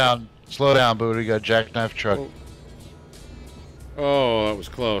 since. slow down. Slow down, Buddha. You got a jackknife truck. Oh, that was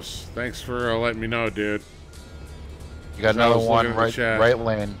close. Thanks for letting me know, dude. You got I another was one looking at the chat. right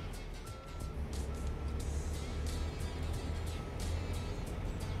lane.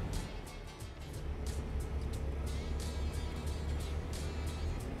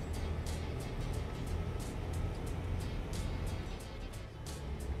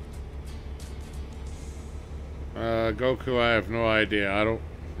 Goku, I have no idea. I don't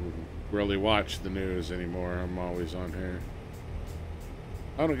really watch the news anymore. I'm always on here.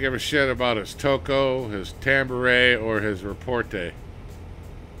 I don't give a shit about his Toko, his Tambouret, or his Reporte.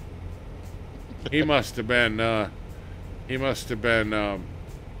 He must have been,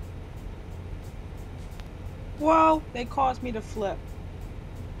 Whoa, they caused me to flip.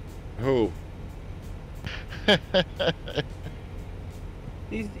 who?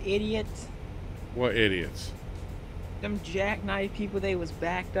 These idiots. What idiots? Them jackknife people, they was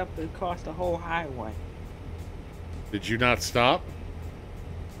backed up across the whole highway. Did you not stop?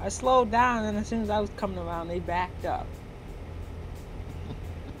 I slowed down, and as soon as I was coming around, they backed up.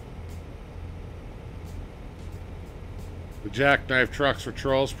 The jackknife trucks were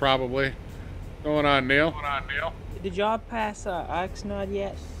trolls, probably. Going on, Neil? Did y'all pass Oxnard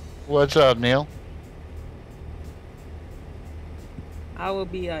yet? What's up, Neil? I will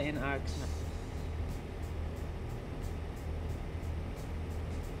be in Oxnard.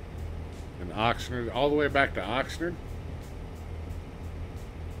 In Oxnard, all the way back to Oxnard?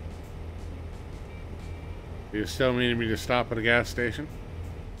 You still meaning me to stop at a gas station?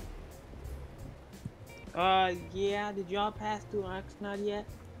 Yeah. Did y'all pass through Oxnard yet?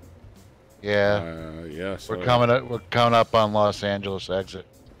 Yeah. Yes. We're coming up on Los Angeles exit.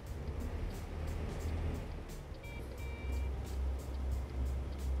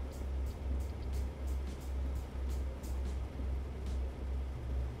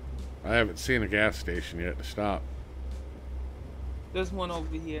 I haven't seen a gas station yet to stop. There's one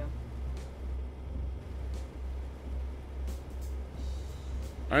over here.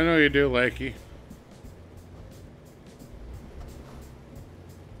 I know you do, Lakey.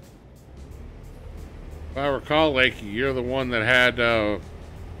 If I recall, Lakey, you're the one that had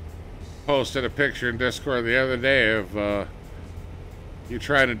posted a picture in Discord the other day of you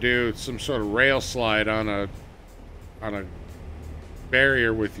trying to do some sort of rail slide on a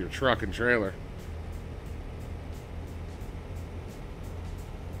barrier with your truck and trailer.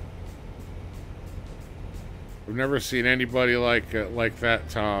 I've never seen anybody like that,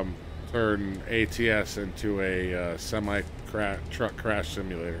 Tom, turn ATS into a truck crash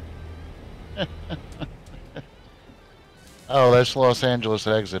simulator. Oh, this Los Angeles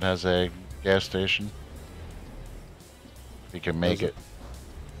exit has a gas station. If you can make it.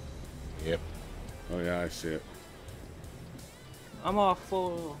 Yep. Oh yeah, I see it. I'm all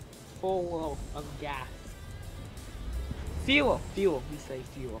full of gas. Fuel. We say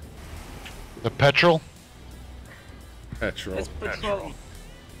fuel. The petrol? Petrol. It's petrol.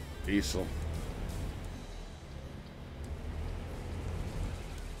 Diesel.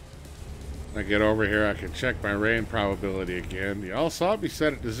 When I get over here, I can check my rain probability again. Y'all saw me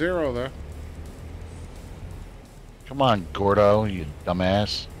set it to 0, though. Come on, Gordo, you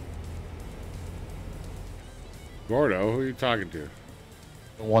dumbass. Gordo, who are you talking to?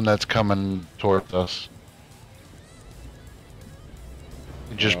 The one that's coming towards us.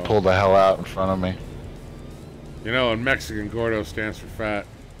 He just pulled the hell out in front of me. You know, in Mexican, Gordo stands for fat.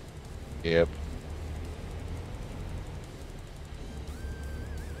 Yep.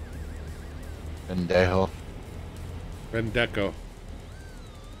 Pendejo. Bendeco.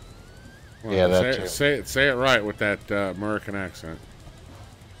 Well, Yeah, that's it. Say it right with that American accent.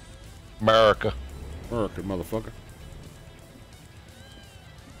 America. American, motherfucker.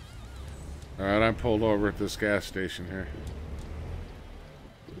 Alright, I'm pulled over at this gas station here.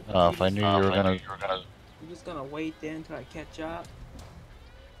 Oh, if I knew you were gonna... I'm just gonna wait there until I catch up.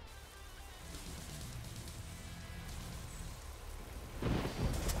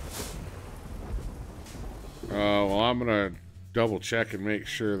 Well, I'm gonna double check and make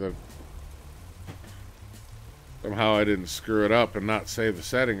sure that somehow I didn't screw it up and not save the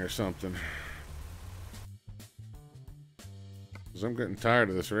setting or something. Because I'm getting tired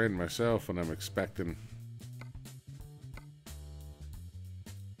of this rain myself and I'm expecting...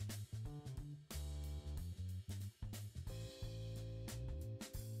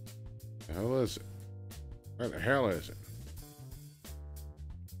 The hell is it? Where the hell is it?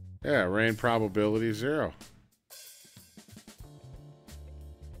 Yeah, rain probability 0.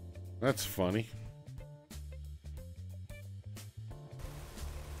 That's funny.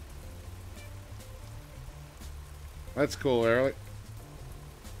 That's cool, Eric.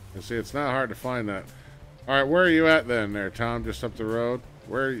 You see, it's not hard to find that. Alright, where are you at then there, Tom? Just up the road?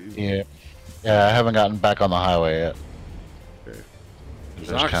 Where are you? Yeah, I haven't gotten back on the highway yet. Okay. Is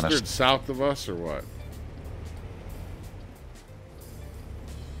There's Oxford south of us or what?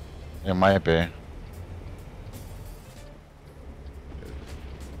 It might be.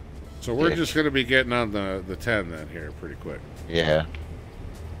 So we're just going to be getting on the 10 then here pretty quick. Yeah.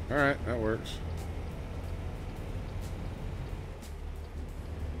 Alright, that works.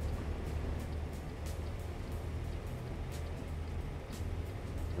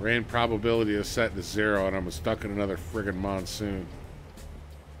 Rain probability is set to 0 and I'm stuck in another friggin' monsoon.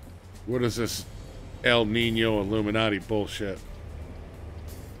 What is this El Nino Illuminati bullshit?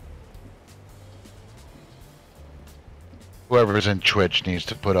 Whoever's in Twitch needs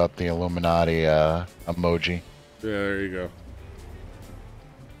to put up the Illuminati emoji. Yeah, there you go.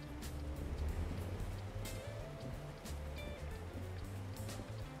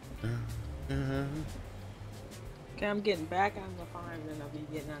 Okay, I'm getting back on the 5 and I'll be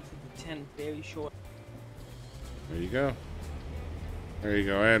getting onto the 10 very short. There you go. There you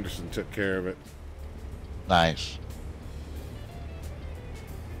go. Anderson took care of it. Nice.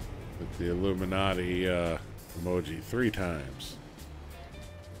 With the Illuminati emoji 3 times.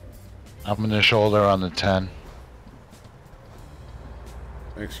 I'm in the shoulder on the 10.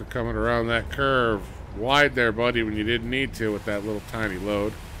 Thanks for coming around that curve wide there, buddy, when you didn't need to with that little tiny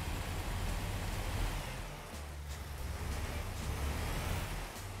load.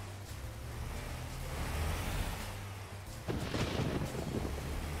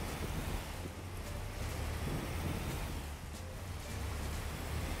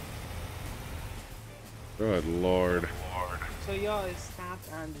 Good Lord. So y'all is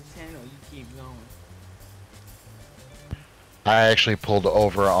stopped on the 10 or you keep going? I actually pulled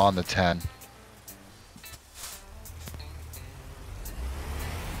over on the 10.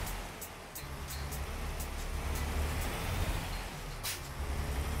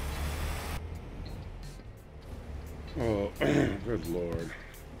 Oh, good Lord.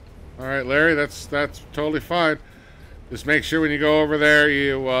 All right, Larry, that's totally fine. Just make sure when you go over there,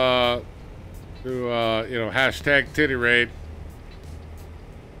 you do you know, hashtag titty raid.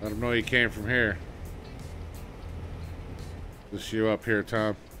 Let them know you came from here. Just you up here,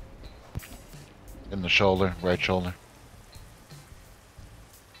 Tom. In the shoulder, right shoulder.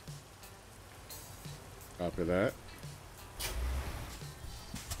 Copy that.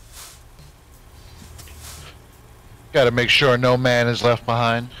 Got to make sure no man is left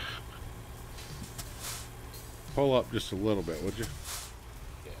behind. Pull up just a little bit, would you?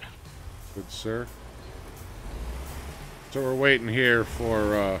 Yeah. Good sir. So we're waiting here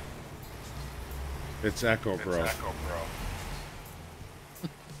for it's Echo Bro.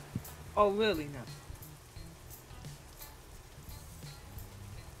 Oh, really now?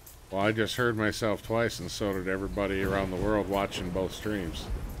 Well, I just heard myself twice, and so did everybody around the world watching both streams.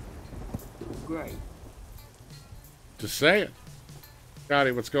 Great. Just say it.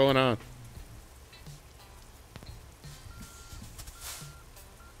 Scotty, what's going on?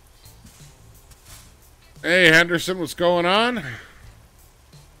 Hey, Henderson, what's going on? I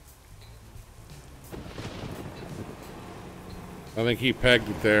think he pegged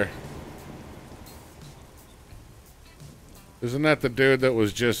it there. Isn't that the dude that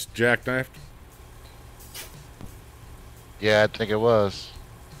was just jackknifed? Yeah, I think it was.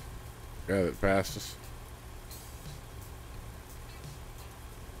 Guy that passed us.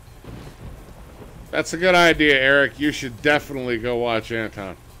 That's a good idea, Eric. You should definitely go watch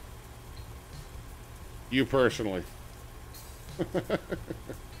Anton. You personally.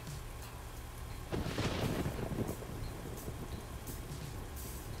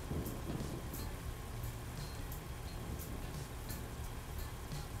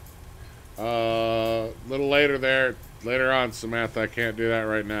 Little later on, Samantha. I can't do that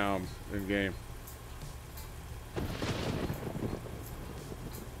right now. I'm in game.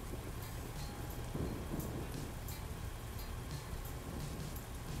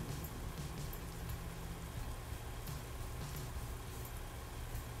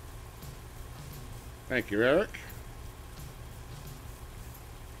 Thank you, Eric.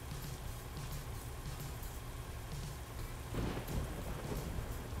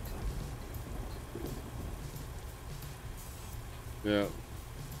 Yeah.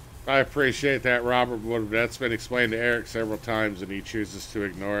 I appreciate that, Robert, but that's been explained to Eric several times and he chooses to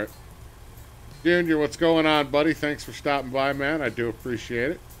ignore it. Junior, what's going on, buddy? Thanks for stopping by, man. I do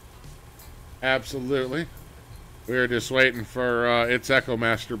appreciate it. Absolutely. We were just waiting for It's Echo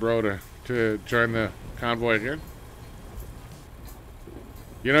Master Bro to join the convoy again.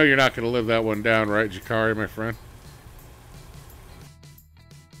 You know you're not going to live that one down, right, Jakari, my friend?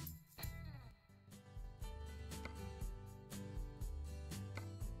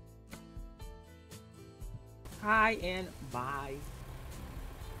 Hi and bye.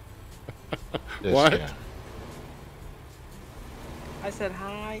 What? Yeah. I said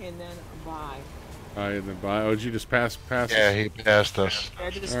hi and then bye. Hi and then bye. Oh, did you just pass Yeah, he passed us.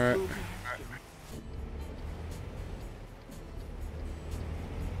 I just All right. flew-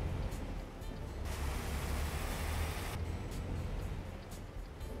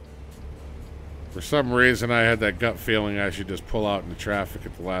 For some reason, I had that gut feeling I should just pull out into traffic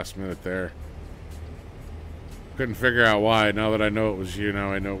at the last minute there. Couldn't figure out why. Now that I know it was you,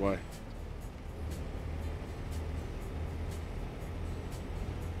 now I know why.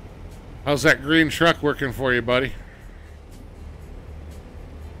 How's that green truck working for you, buddy?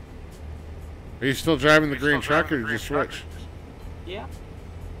 Are you still driving the green truck, or did you switch? Yeah.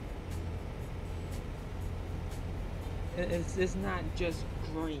 It's not just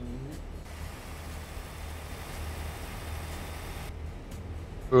green.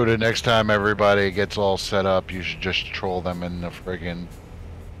 Buddha, next time everybody gets all set up, you should just troll them in the friggin'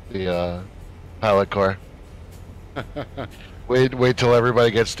 pilot car. Wait till everybody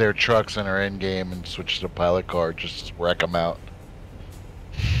gets their trucks and are in game and switch to pilot car. Just wreck them out.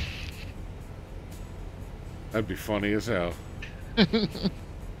 That'd be funny as hell.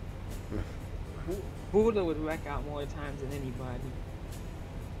 Buddha would wreck out more times than anybody.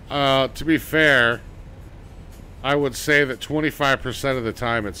 To be fair, I would say that 25% of the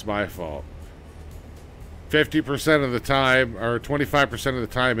time it's my fault. 50% of the time, or 25% of the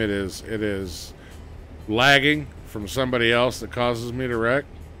time, it is lagging from somebody else that causes me to wreck,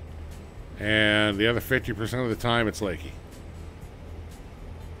 and the other 50% of the time it's Lakey.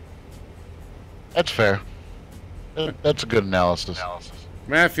 That's fair. That's a good analysis.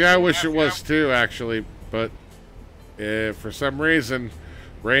 Matthew, I wish it was too, actually, but for some reason,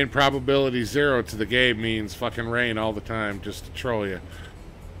 rain probability 0 to the game means fucking rain all the time just to troll you.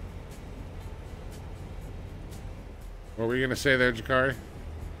 What were you gonna say there, Jakari?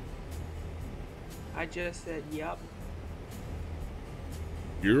 I just said, yup.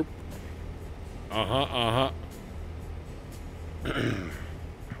 Yep. I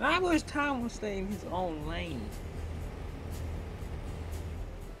wish Tom would stay in his own lane.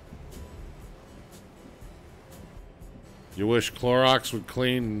 You wish Clorox would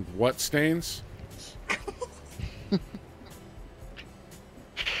clean what stains?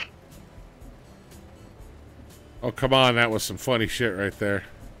 Oh, come on. That was some funny shit right there.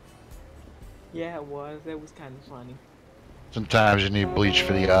 Yeah, it was. It was kind of funny. Sometimes you need bleach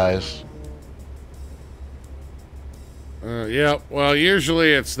for the eyes. Yeah, well,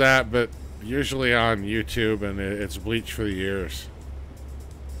 usually it's that, but usually on YouTube, and it's bleach for the ears.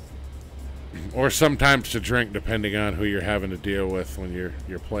 Or sometimes to drink, depending on who you're having to deal with when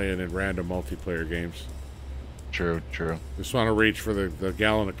you're playing in random multiplayer games. True, true. Just want to reach for the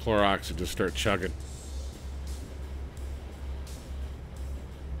gallon of Clorox and just start chugging.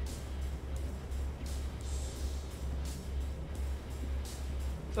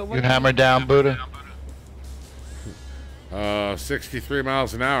 So You hammer down, Buddha? 63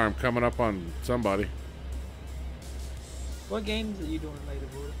 miles an hour. I'm coming up on somebody. What games are you doing later,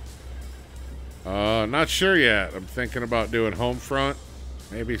 Buddha? Not sure yet. I'm thinking about doing Homefront,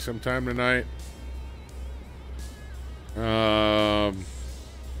 maybe sometime tonight. I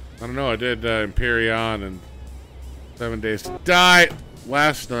don't know. I did Empyrean and 7 Days to Die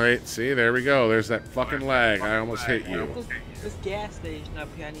last night. See, there we go. There's that fucking lag. I almost hit you. This gas station up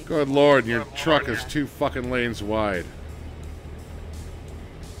here, I need Good lord, your truck is 2 fucking lanes wide.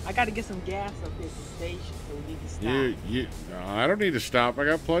 I gotta get some gas up here at the station, so we need to stop. No, I don't need to stop. I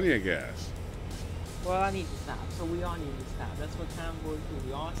got plenty of gas. Well, I need to stop, so we all need to stop. That's what time we're doing.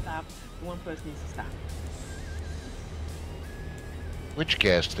 We all stop. One person needs to stop. Which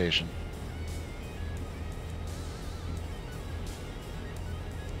gas station?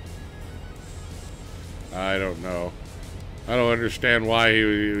 I don't know. I don't understand why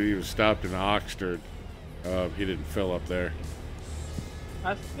he was stopped in Oxford. He didn't fill up there.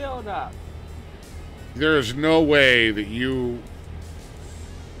 I filled up. There is no way that you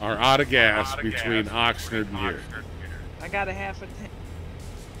are out of gas between Oxnard and here. I got a half a tank.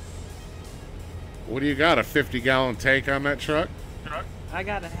 What do you got, a 50-gallon tank on that truck? I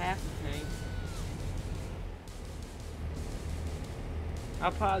got a half a tank.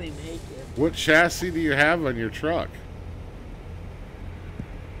 I'll probably make it. What chassis do you have on your truck?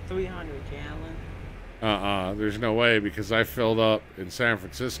 300 gallon. There's no way, because I filled up in San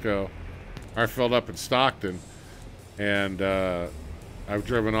Francisco. I filled up in Stockton, and I've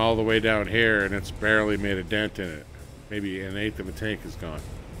driven all the way down here, and it's barely made a dent in it. Maybe 1/8 of a tank is gone.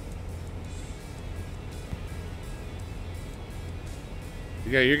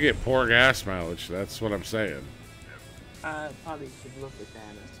 Yeah, you get poor gas mileage. That's what I'm saying. I probably should look at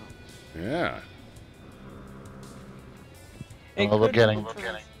that or something. Yeah.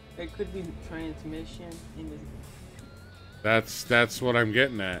 It could be the transmission in the... That's what I'm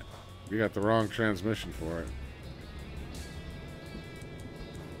getting at. You got the wrong transmission for it.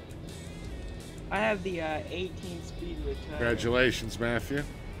 I have the 18-speed return. Congratulations, Matthew.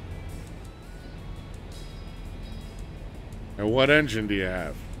 And what engine do you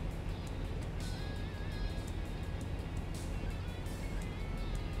have?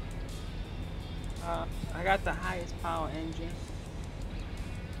 I got the highest power engine.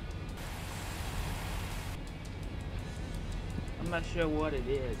 I'm not sure what it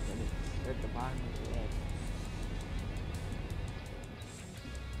is, but it's at the bottom of the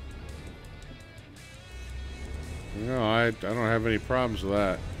list. No, I don't have any problems with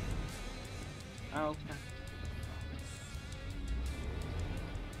that. Oh, okay.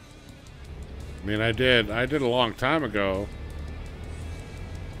 I mean, I did a long time ago,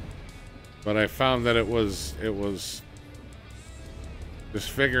 but I found that it was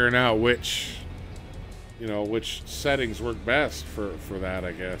just figuring out which settings work best for that,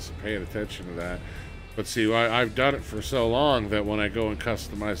 I guess, paying attention to that. But see, I've done it for so long that when I go and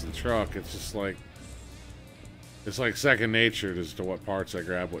customize the truck, it's just like, it's like second nature as to what parts I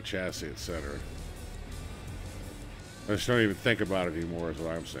grab, what chassis, etc. I just don't even think about it anymore is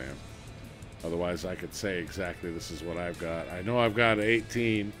what I'm saying. Otherwise, I could say exactly this is what I've got. I know I've got an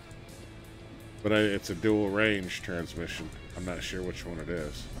 18, but it's a dual range transmission. I'm not sure which one it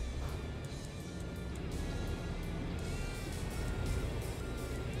is.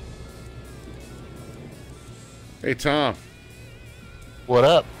 Hey, Tom. What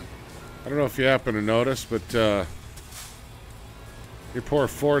up? I don't know if you happen to notice, but your poor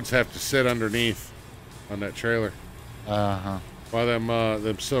Fords have to sit underneath on that trailer. Uh-huh. By them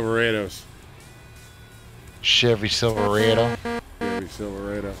Silverados. Chevy Silverado. Chevy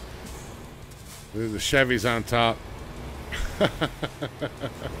Silverado. The Chevy's on top.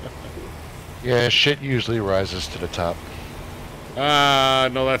 Yeah, shit usually rises to the top.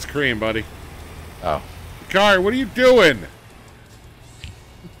 No, that's cream, buddy. Oh. Car, what are you doing?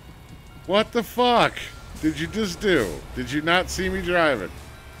 What the fuck did you just do? Did you not see me driving?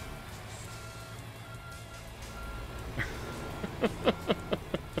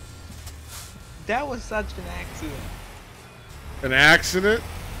 That was such an accident. An accident?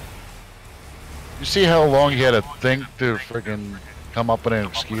 You see how long he had to think to freaking come up with an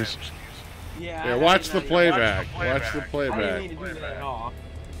excuse? Yeah, watch the playback. Watch the I playback. didn't mean to do that at all.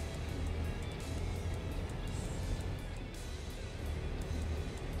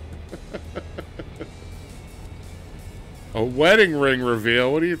 A wedding ring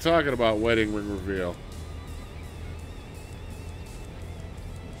reveal? What are you talking about, wedding ring reveal?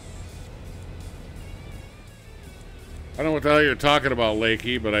 I don't know what the hell you're talking about,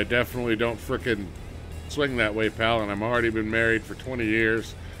 Lakey, but I definitely don't frickin' swing that way, pal, and I've already been married for 20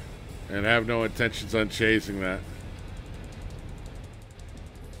 years and have no intentions on chasing that.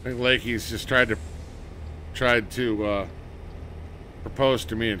 I think Lakey's just tried to propose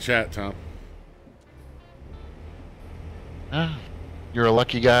to me in chat, Tom. You're a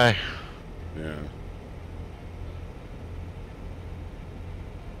lucky guy. Yeah.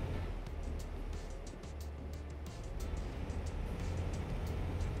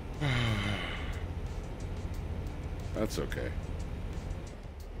 That's okay.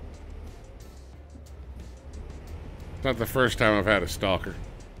 It's not the first time I've had a stalker.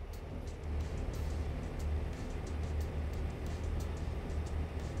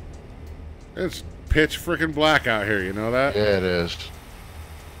 It's pitch freaking black out here, you know that? Yeah, it is.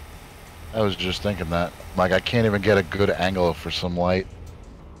 I was just thinking that. Like, I can't even get a good angle for some light.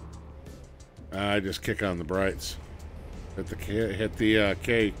 I just kick on the brights. Hit the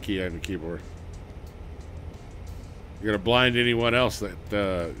K key on the keyboard. You're gonna blind anyone else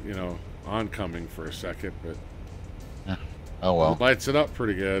that you know, oncoming for a second, but Oh well. it lights it up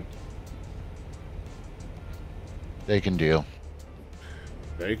pretty good. They can deal.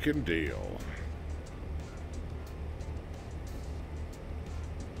 They can deal.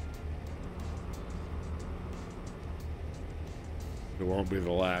 It won't be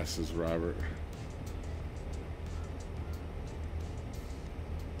the last, says Robert.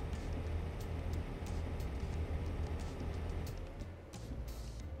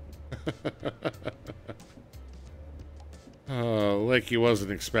 Like he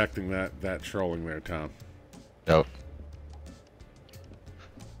wasn't expecting that trolling there, Tom. Nope.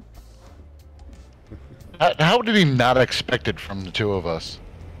 How did he not expect it from the two of us?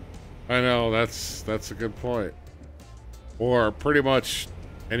 I know, that's a good point. Or pretty much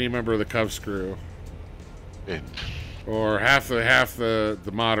any member of the Cubs crew. Or half the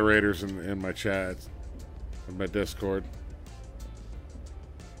moderators in my chat, in my Discord.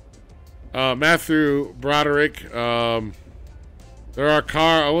 Matthew Broderick, there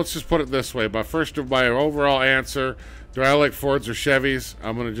are let's just put it this way. But first of my overall answer, do I like Fords or Chevys?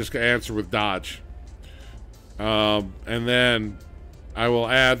 I'm going to just answer with Dodge. And then I will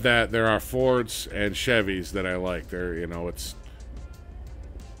add that there are Fords and Chevys that I like. There, you know,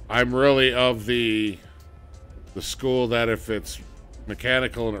 I'm really of the school that if it's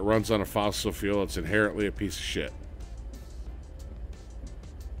mechanical and it runs on a fossil fuel, it's inherently a piece of shit.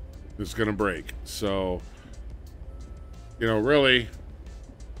 It's gonna break. So, you know, really,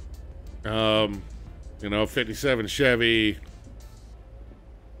 you know, 57 Chevy,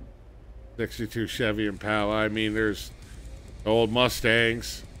 62 Chevy Impala. I mean, there's old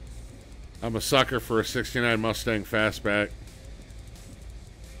Mustangs. I'm a sucker for a 69 Mustang fastback.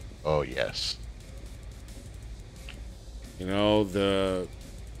 Oh, yes. You know, the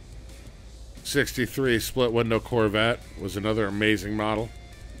 63 split window Corvette was another amazing model.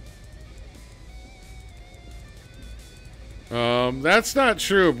 That's not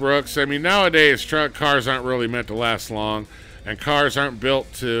true, Brooks. I mean, nowadays, cars aren't really meant to last long, and cars aren't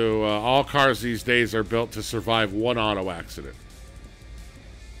built to, all cars these days are built to survive one auto accident.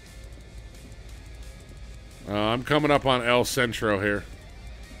 I'm coming up on El Centro here.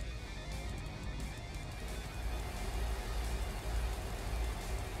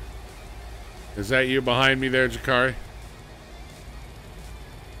 Is that you behind me there, Jakari?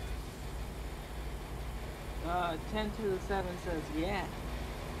 10 to the 7 says yeah.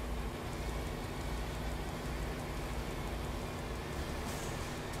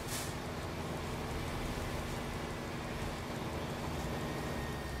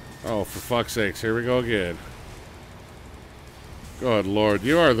 Oh, for fuck's sakes, here we go again. Good Lord,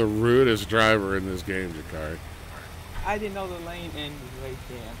 you are the rudest driver in this game, Jakari. I didn't know the lane ended right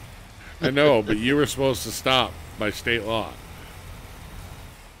there. I know, but you were supposed to stop by state law.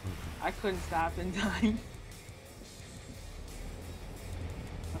 I couldn't stop in time.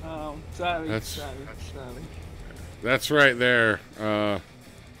 Sorry. That's right there.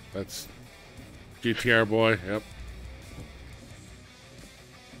 That's GTR boy. Yep.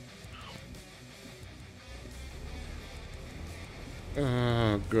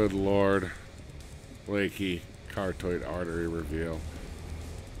 Oh, good Lord. Blakey, Cartoid artery reveal.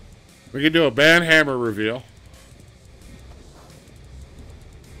 We can do a band hammer reveal.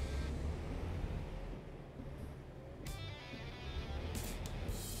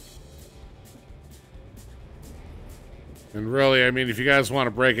 And really, I mean, if you guys want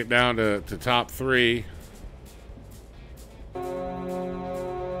to break it down to top 3. Good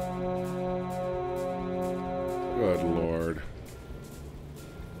Lord.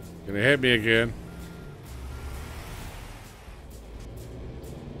 Gonna hit me again.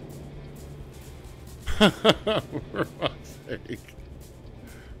 For fuck's sake.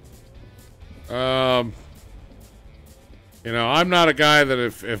 You know, I'm not a guy that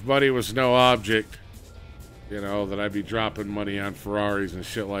if money was no object, you know, that I'd be dropping money on Ferraris and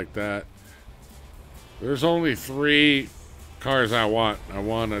shit like that. There's only 3 cars I want. I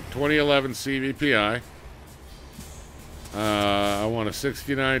want a 2011 CVPI. I want a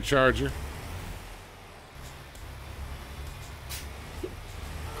 69 Charger.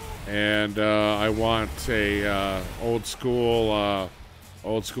 And I want a old school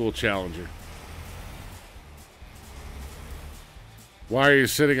Challenger. Why are you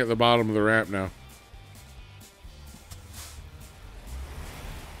sitting at the bottom of the ramp now?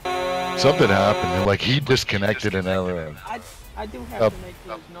 Something happened. Like he disconnected an error. I do have to make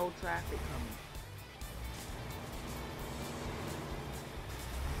sure there's no traffic coming.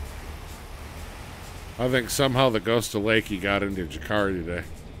 I think somehow the ghost of Lakey got into Jakari today.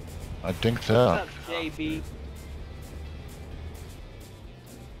 I think so. What's up, JB?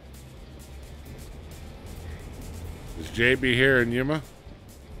 Is JB here in Yuma?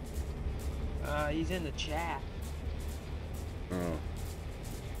 He's in the chat. Oh.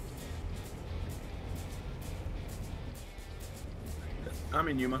 I'm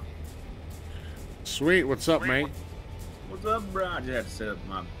in Yuma. Sweet, what's up, mate? What's up, bro? I just had to set up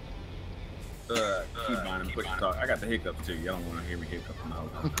my keybind and push the talk. I got the hiccups too. Y'all don't want to hear me hiccup my whole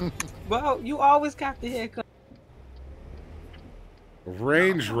time. Well, you always got the hiccup.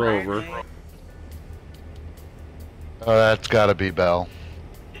 Range Rover. Oh, that's got to be Bell.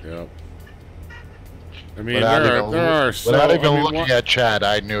 Yep. I mean, there are so... Without even looking at chat,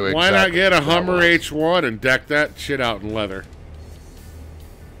 I knew exactly. Why not get a Hummer H1 and deck that shit out in leather?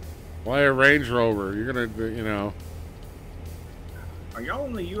 Why a Range Rover? You're gonna, you know... Are y'all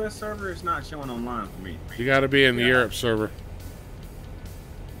on the U.S. server? It's not showing online for me. You gotta be in the Europe server.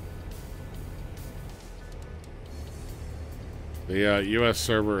 The U.S.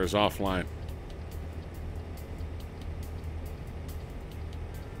 server is offline.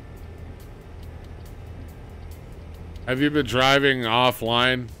 Have you been driving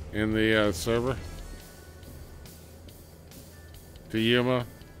offline in the server? To Yuma?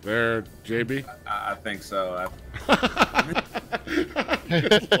 There, JB? I think so.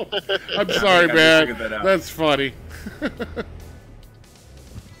 I'm sorry, man. That's funny.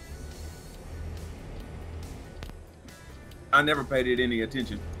 I never paid it any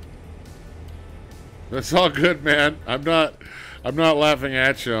attention. That's all good, man. I'm not laughing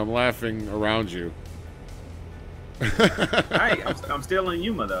at you. I'm laughing around you. Hey, I'm still in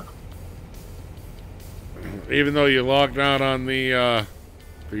Yuma though. Even though you logged out on the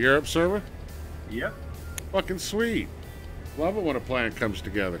Europe server? Yep. Fucking sweet. Love it when a plan comes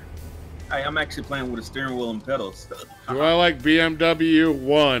together. Hey, I'm actually playing with a steering wheel and pedals. Do I like BMW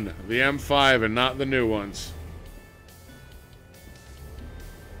 1, the M5, and not the new ones?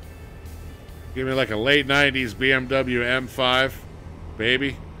 Give me like a late 90s BMW M5,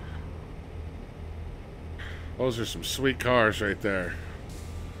 baby. Those are some sweet cars right there.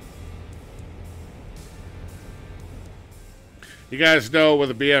 You guys know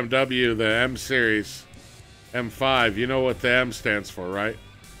with a BMW, the M series, M5, you know what the M stands for, right?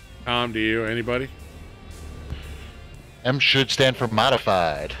 Tom, do you? Anybody? M should stand for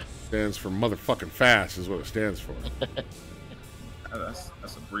modified. Stands for motherfucking fast is what it stands for. That's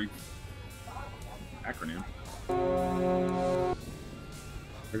a brief acronym.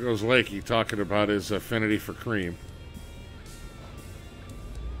 There goes Lakey talking about his affinity for cream.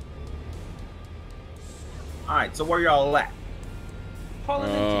 All right, so where y'all at?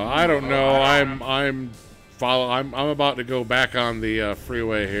 I don't know. I'm about to go back on the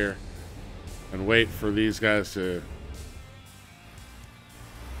freeway here and wait for these guys to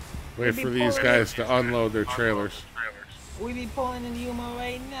unload their trailers. We be pulling in Yuma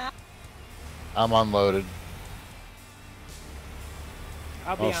right now. I'm unloaded.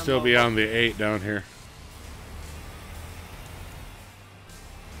 I'll still be on the 8 down here.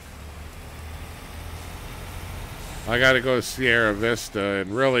 I got to go to Sierra Vista,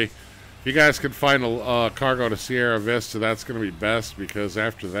 and really, if you guys can find a cargo to Sierra Vista, that's going to be best, because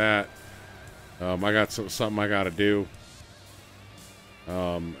after that, I got something I got to do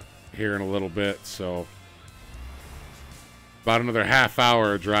here in a little bit, so about another half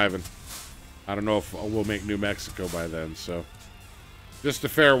hour of driving. I don't know if we'll make New Mexico by then, so just a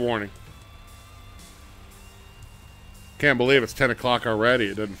fair warning. Can't believe it's 10 o'clock already.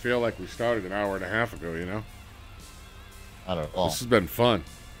 It doesn't feel like we started an hour and a half ago, you know? I don't know. This has been fun.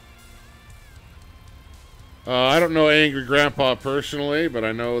 I don't know Angry Grandpa personally, but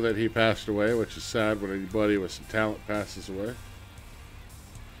I know that he passed away, which is sad when anybody with some talent passes away.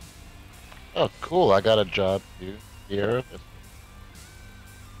 Oh, cool. I got a job here.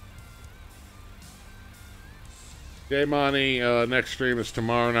 Jay Money, next stream is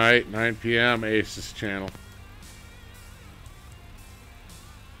tomorrow night, 9 p.m., Ace's channel.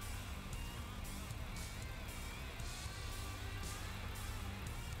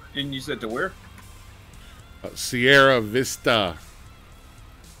 And you said to where? Sierra Vista.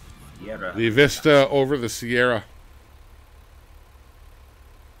 Sierra. The Vista over the Sierra.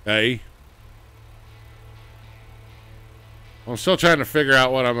 Hey. I'm still trying to figure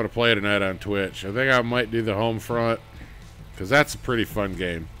out what I'm going to play tonight on Twitch. I think I might do the Homefront, because that's a pretty fun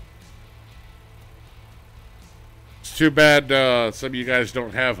game. It's too bad some of you guys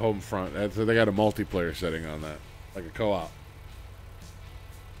don't have Homefront. They got a multiplayer setting on that, like a co-op.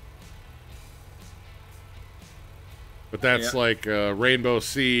 But that's like Rainbow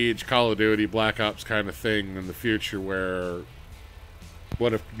Siege, Call of Duty, Black Ops kind of thing in the future, where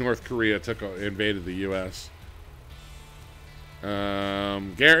what if North Korea invaded the U.S.?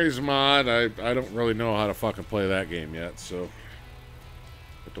 Gary's mod, I don't really know how to fucking play that game yet, so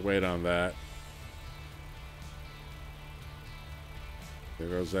have to wait on that. There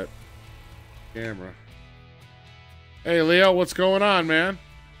goes that camera. Hey Leo, what's going on, man?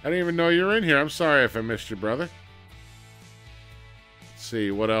 I didn't even know you were in here. I'm sorry if I missed you, brother. Let's see,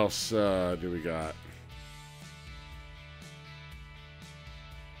 what else do we got?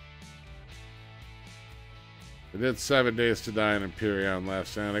 I did 7 Days to Die in Imperion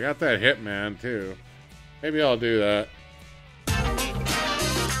last night. I got that Hitman, too. Maybe I'll do that.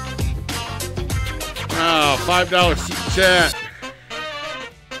 Oh, $5 super chat.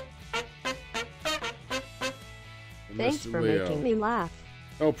 Thanks for making me laugh.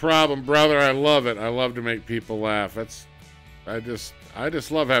 No problem, brother. I love it. I love to make people laugh. I just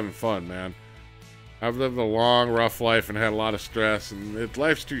love having fun, man. I've lived a long, rough life and had a lot of stress, and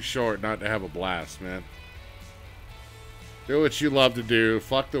life's too short not to have a blast, man. Do what you love to do.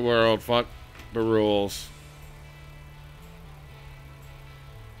 Fuck the world. Fuck the rules.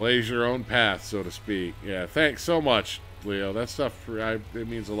 Blaze your own path, so to speak. Yeah, thanks so much, Leo. That stuff, it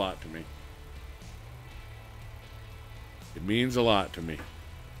means a lot to me. It means a lot to me.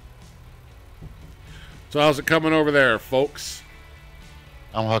 So how's it coming over there, folks?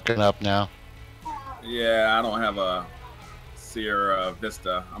 I'm hooking up now. Yeah, I don't have a Sierra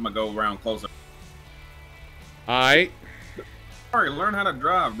Vista. I'm gonna go around closer. Alright. Sorry, learn how to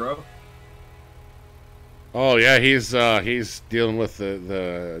drive, bro. Oh yeah, he's dealing with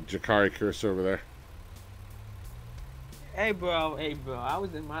the Jakari curse over there. Hey bro, I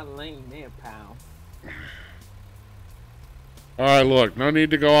was in my lane there, pal. Alright, look, no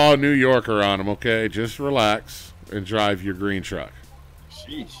need to go all New Yorker on him, okay? Just relax and drive your green truck.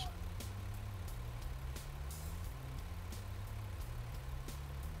 Sheesh.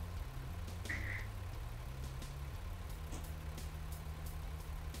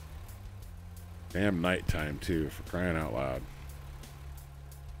 Damn nighttime, too, for crying out loud.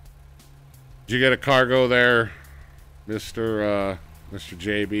 Did you get a cargo there, Mr.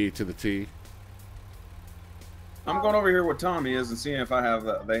 JB to the T? I'm going over here where Tommy is and seeing if I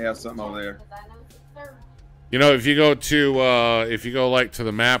have they have something over there. You know, if you go like to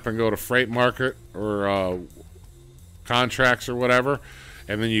the map and go to freight market or contracts or whatever,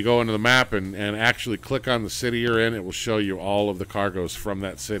 and then you go into the map and actually click on the city you're in, it will show you all of the cargoes from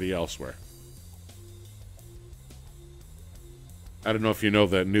that city elsewhere. I don't know if you knew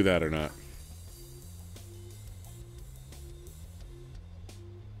that or not.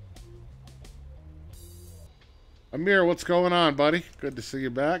 Amir, what's going on, buddy? Good to see you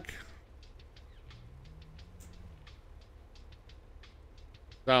back.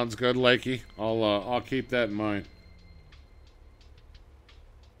 Sounds good, Lakey. I'll keep that in mind.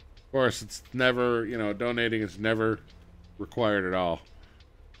 Of course, it's never, you know, donating is never required at all.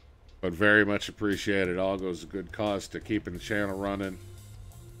 But very much appreciated. All goes to good cause to keeping the channel running.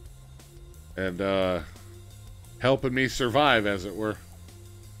 And helping me survive, as it were.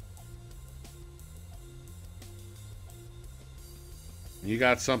 You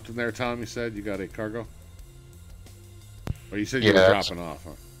got something there, Tom? You said you got a cargo? Or you said you were dropping off, huh?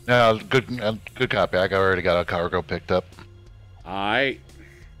 No, good copy. I already got a cargo picked up. Aight.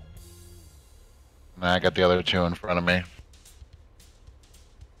 And I got the other two in front of me.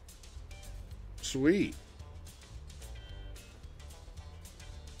 Sweet.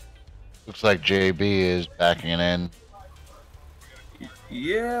 Looks like JB is backing in.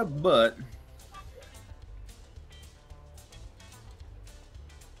 Yeah, but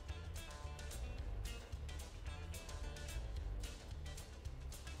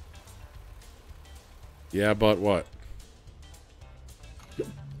yeah, but what?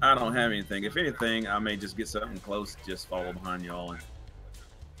 I don't have anything. If anything, I may just get something close, just follow behind y'all.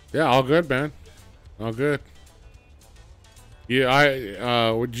 Yeah, all good, man. All good.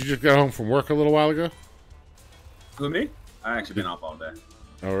 Yeah, would you just get home from work a little while ago? Who, me? I actually been off all day.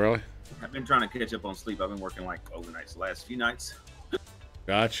 Oh, really? I've been trying to catch up on sleep. I've been working like overnights the last few nights.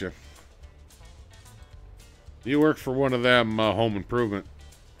 Gotcha. You work for one of them home improvement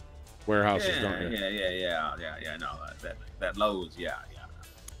warehouses, don't you? Yeah. No, that Lowe's, yeah.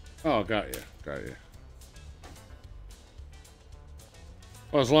 Oh, got you.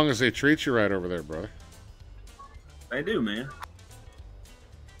 Well, as long as they treat you right over there, brother. They do, man.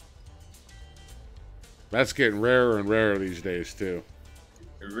 That's getting rarer and rarer these days, too.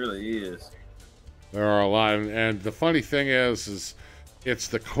 It really is. There are a lot, and the funny thing is it's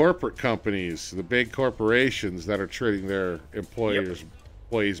the corporate companies, the big corporations that are treating their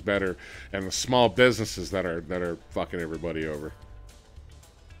employees better, and the small businesses that are fucking everybody over.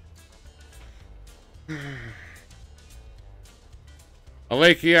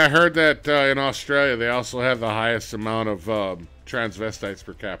 Aleki, I heard that in Australia they also have the highest amount of transvestites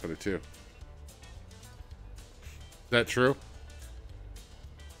per capita too. Is that true?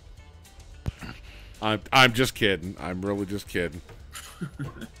 I'm just kidding. I'm really just kidding.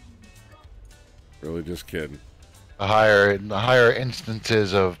 Really just kidding. The higher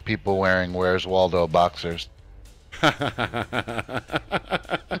instances of people wearing Where's Waldo boxers.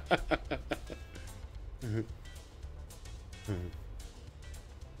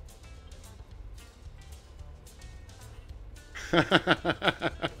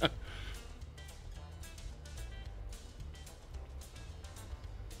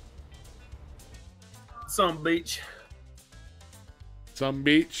 Some beach. Some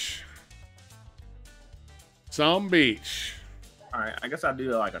beach. Some beach. All right, I guess I'll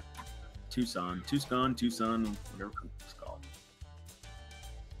do like a Tucson, whatever it's called.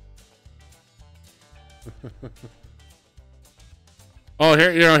 Oh,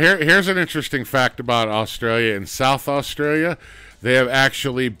 here's an interesting fact about Australia. In South Australia, they have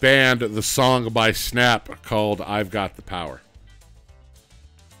actually banned the song by Snap called "I've Got the Power."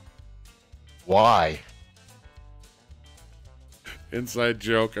 Why? Inside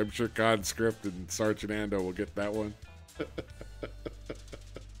joke. I'm sure Conskrypt and Sergeant Ando will get that one.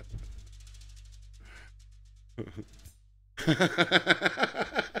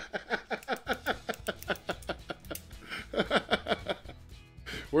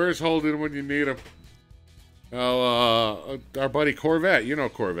 Where's Holden when you need him? Oh, our buddy Corvette. You know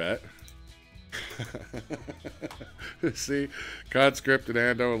Corvette. See, Conskrypt and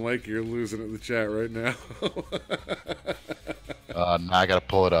Ando and Lake, you're losing it in the chat right now. Now I gotta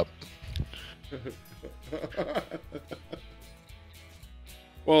pull it up.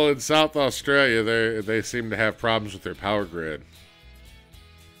 Well, in South Australia, they seem to have problems with their power grid.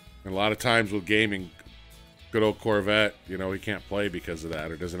 And a lot of times with gaming, good old Corvette, he can't play because of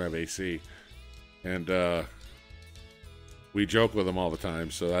that, or doesn't have AC. and we joke with him all the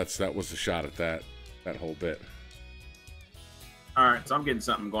time. So that was the shot at that whole bit. All right, so I'm getting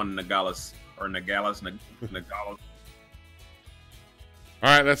something going to Nagalis or Nagalis. All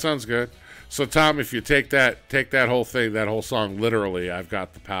right, that sounds good. So Tom, if you take that whole thing, that whole song literally, I've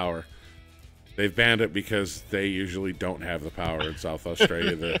got the power. They've banned it because they usually don't have the power in South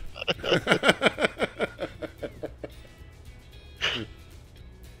Australia.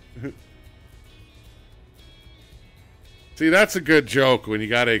 See, that's a good joke when you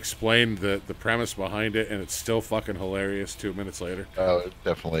got to explain the premise behind it, and it's still fucking hilarious 2 minutes later. Oh, it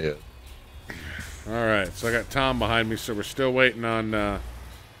definitely is. All right, so I got Tom behind me, so we're still waiting on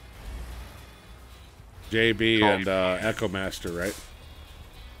JB and Echo Master, right?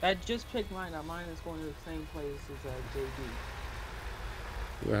 I just picked mine up. Mine is going to the same place as JB.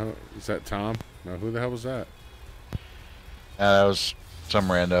 Who the hell is that? Tom? No, who the hell was that? That was some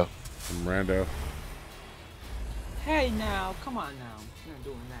rando. Some rando. Hey, now, come on now. You're not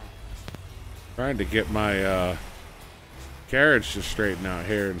doing that. Trying to get my carriage to straighten out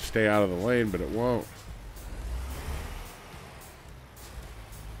here and stay out of the lane, but it won't.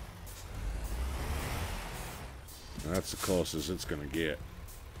 That's the closest it's gonna get.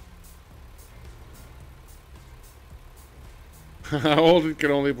 Holden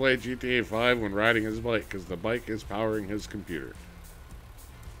can only play GTA 5 when riding his bike because the bike is powering his computer.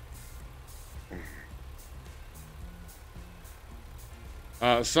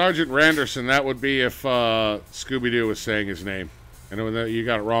 Sergeant Randerson, that would be if Scooby-Doo was saying his name. And when you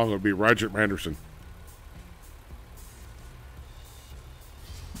got it wrong, it would be Roger Randerson.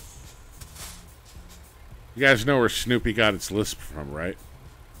 You guys know where Snoopy got its lisp from, right?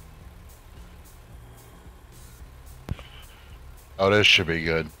 Oh, this should be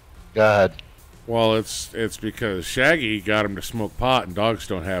good. Go ahead. Well, it's because Shaggy got him to smoke pot, and dogs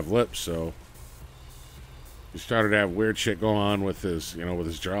don't have lips, so he started to have weird shit going on with his, with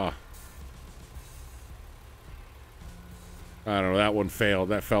his jaw. I don't know, that one failed.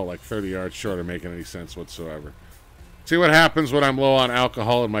 That felt like 30 yards short of making any sense whatsoever. See what happens when I'm low on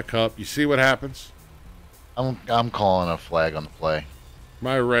alcohol in my cup? You see what happens? I'm calling a flag on the play.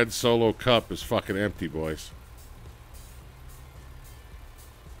 My red Solo cup is fucking empty, boys.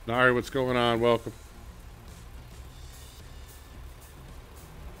 Nari, what's going on? Welcome.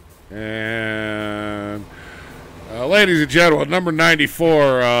 And ladies and gentlemen, number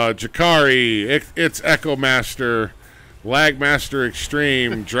 94, Jakari, it's Echo Master, Lag Master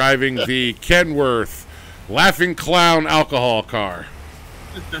Extreme, driving the Kenworth Laughing Clown alcohol car.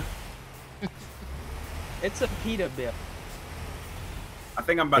 It's a Peterbilt. I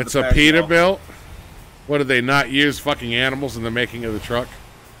think I'm about it's to a Peterbilt? What, did they not use fucking animals in the making of the truck?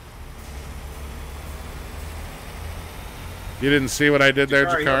 You didn't see what I did there,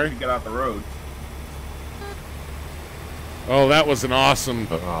 Jakari? Get out the road. Oh, that was an awesome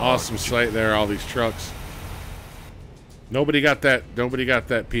sight there, all these trucks. Nobody got that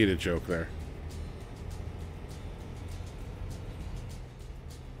PETA joke there.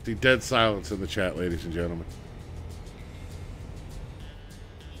 See, dead silence in the chat, ladies and gentlemen.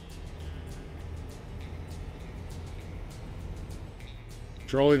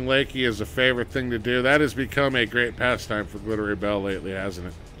 Trolling Lakey is a favorite thing to do. That has become a great pastime for GlitteryBelle lately,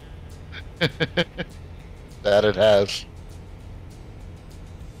 hasn't it? That it has.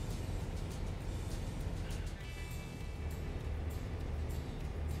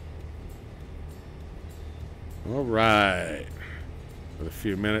 All right. With a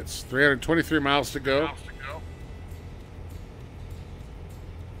few minutes. 323 miles to go.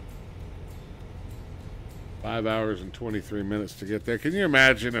 5 hours and 23 minutes to get there. Can you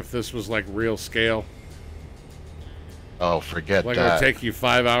imagine if this was like real scale? Oh, forget like that. Like it would take you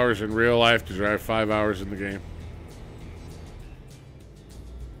 5 hours in real life to drive 5 hours in the game.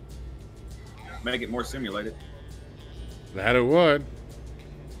 Make it more simulated. That it would.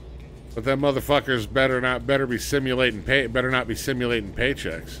 But them motherfuckers better not be simulating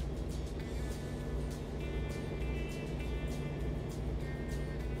paychecks.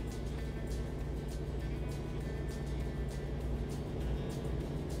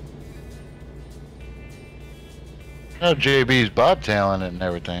 No, JB's bobtailing it and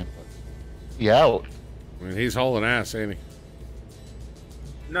everything. He out. I mean, he's hauling ass, ain't he?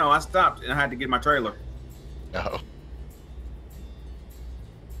 No, I stopped and I had to get my trailer. Oh.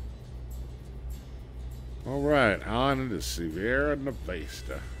 All right, on to Sierra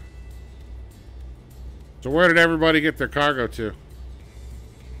Nevada. So where did everybody get their cargo to?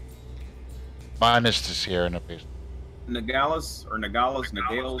 Minus the Sierra Nevada. Nagalis or Nagalis,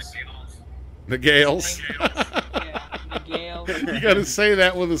 Nagales. The Gales. Yeah, the Gales. You gotta say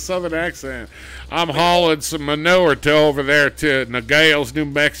that with a southern accent. I'm hauling some manure to over there to Nogales, New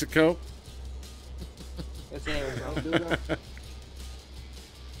Mexico. It's Arizona. Hey, Buddha.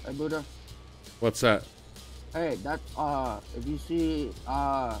 Hey, Buddha. What's that? Hey, that's, if you see,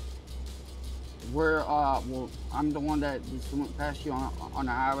 where, well, I'm the one that just went past you on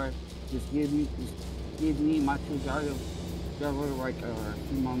the highway. Just give me my two drivers like a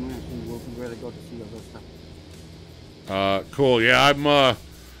few more minutes and we'll be ready to go to see other stuff. Cool. Yeah, I'm,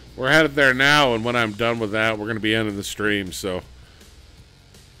 we're headed there now, and when I'm done with that, we're gonna be ending the stream, so.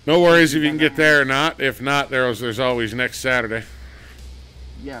 No worries if you can get there or not. If not, there's always next Saturday.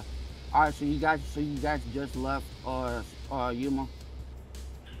 Yeah. Alright, so you guys just left, Yuma?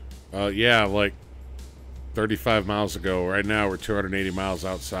 Yeah, like 35 miles ago. Right now, we're 280 miles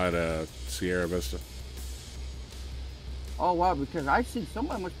outside of Sierra Vista. Oh wow, because I see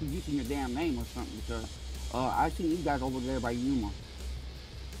somebody must be using your damn name or something because I see you guys over there by Yuma.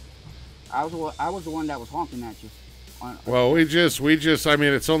 I was the one that was honking at you. Well, we just I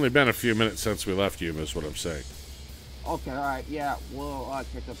mean, it's only been a few minutes since we left Yuma is what I'm saying. Okay, alright, yeah, we'll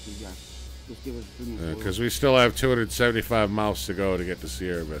catch up to you guys. Just give us a few minutes. Because we still have 275 miles to go to get to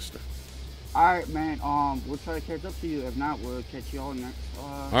Sierra Vista. Alright, man, we'll try to catch up to you. If not, we'll catch you all next.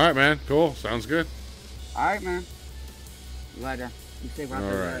 Alright, man, cool. Sounds good. Alright, man. Later. Be safe out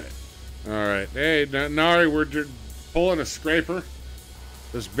there. Alright. Hey, Nari, we're pulling a scraper.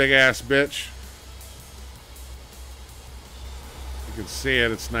 This big-ass bitch. You can see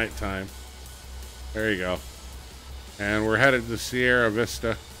it. It's nighttime. There you go. And we're headed to Sierra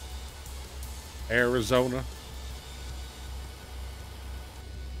Vista, Arizona.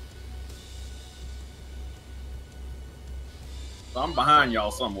 I'm behind y'all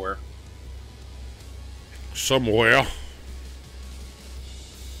somewhere. Somewhere.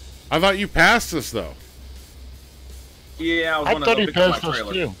 I thought you passed us, though. Yeah, I was I gonna thought go he pick up my passed us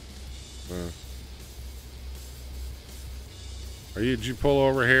trailer. too. Did you pull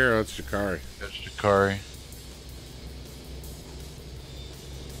over here? Oh, that's Jakari. That's Jakari.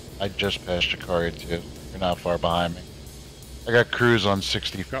 I just passed Jakari too. You're not far behind me. I got Cruz on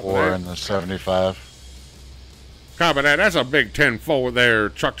 64 and the 75. Copy that. That's a big 10-4 there,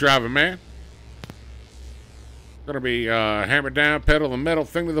 truck driving man. Gonna be hammered down, pedal the metal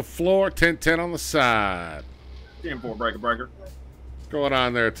thing to the floor, 10-10 on the side. 10-4 breaker. Going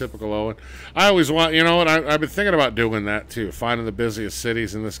on there, typical Owen. I always want, you know what, I've been thinking about doing that too, finding the busiest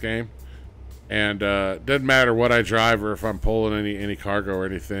cities in this game. And doesn't matter what I drive or if I'm pulling any cargo or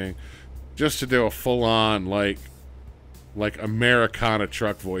anything, just to do a full-on, like Americana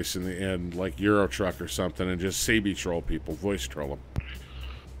truck voice in the end, like Euro Truck or something, and just CB troll people, voice troll them.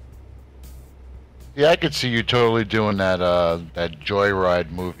 Yeah, I could see you totally doing that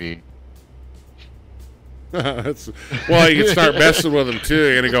Joyride movie. Well, you can start messing with them too.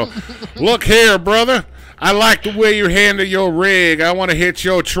 You're gonna go, look here, brother. I like the way you handle your rig. I want to hit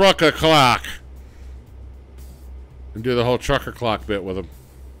your trucker clock. And do the whole trucker clock bit with them.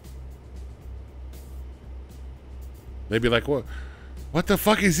 They'd be like, what the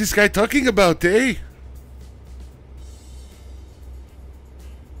fuck is this guy talking about, eh?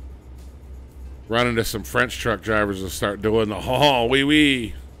 Run into some French truck drivers and start doing the wee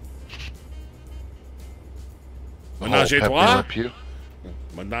wee. Menage a trois?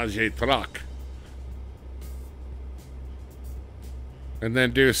 Menage a truck. And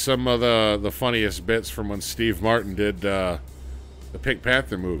then do some of the funniest bits from when Steve Martin did the Pink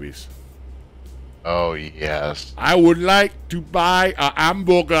Panther movies. Oh, yes. I would like to buy a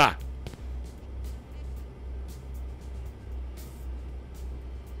hamburger.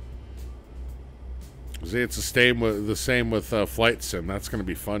 See, it's the same with Flight Sim. That's going to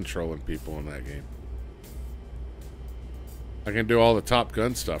be fun trolling people in that game. I can do all the Top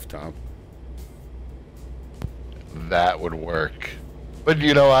Gun stuff, Tom. That would work. But,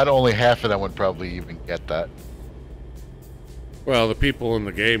 you know, I'd only half of them would probably even get that. Well, the people in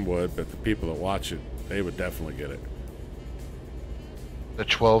the game would, but the people that watch it, they would definitely get it. The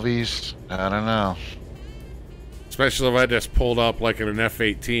 12s? I don't know. Especially if I just pulled up like in an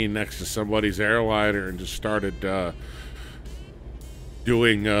F-18 next to somebody's airliner and just started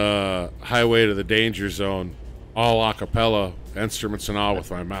doing Highway to the Danger Zone, all a cappella, instruments and all with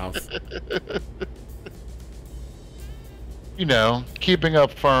my mouth. You know, keeping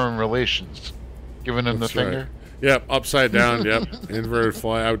up foreign relations. Giving them That's the finger. Right. Yep, upside down, yep. Inverted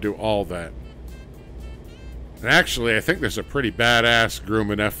fly, I would do all that. And actually, I think there's a pretty badass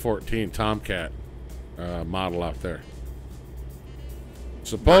Grumman F-14 Tomcat model out there.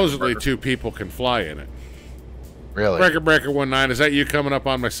 Supposedly 2 people can fly in it. Really? Breaker 19, is that you coming up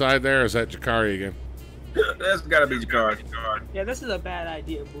on my side there, or is that Jakari again? That's gotta be Jakari. Yeah, this is a bad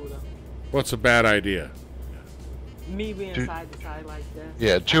idea, Buddha. What's a bad idea? Me being side to side like this.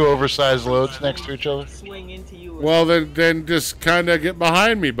 Yeah, 2 oversized loads next to each other. Swing into you. Well, then just kind of get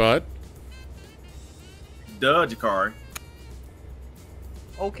behind me, bud. Duh, Jakari.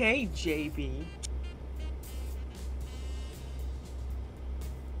 Okay, JB.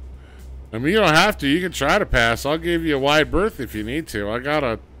 I mean, you don't have to. You can try to pass. I'll give you a wide berth if you need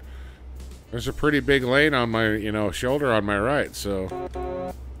to. There's a pretty big lane on my, shoulder on my right, so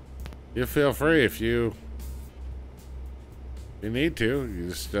you feel free if you need to. You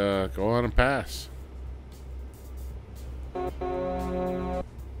just go on and pass.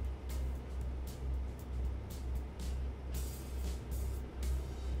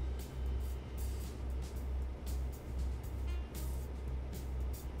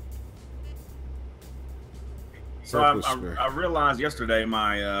 So I realized yesterday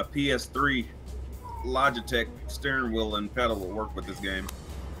my PS3 Logitech steering wheel and pedal will work with this game.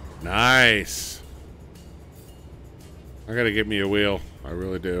 Nice. I gotta get me a wheel. I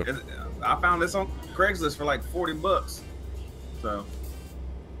really do. I found this on Craigslist for like $40. So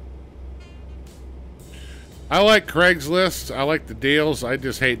I like Craigslist. I like the deals. I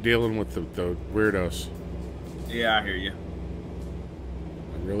just hate dealing with the weirdos. Yeah, I hear you.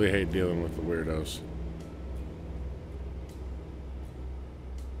 I really hate dealing with the weirdos.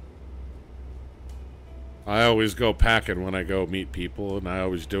 I always go packing when I go meet people, and I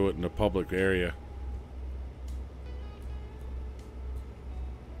always do it in a public area.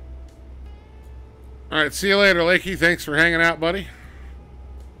 All right, see you later, Lakey. Thanks for hanging out, buddy.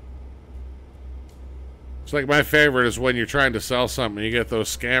 It's like my favorite is when you're trying to sell something. You get those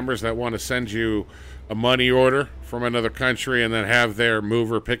scammers that want to send you a money order from another country and then have their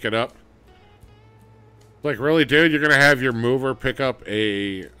mover pick it up. Like, really, dude? You're going to have your mover pick up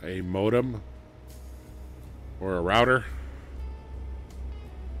a modem? Or a router?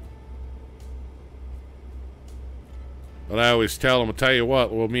 But I always tell them, I'll tell you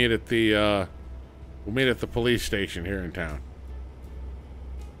what, we'll meet at the police station here in town.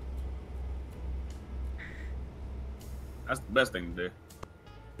 That's the best thing to do.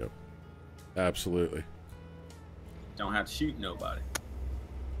 Yep. Absolutely. Don't have to shoot nobody.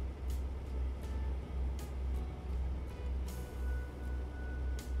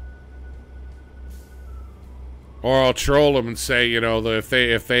 Or I'll troll them and say, if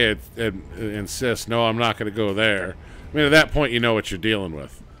they insist, no, I'm not going to go there. I mean, at that point, you know what you're dealing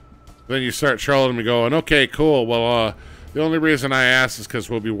with. Then you start trolling them and going, okay, cool. Well, the only reason I asked is because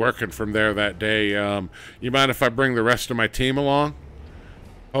we'll be working from there that day. You mind if I bring the rest of my team along?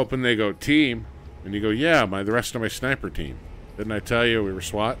 Hoping they go, team? And you go, yeah, the rest of my sniper team. Didn't I tell you we were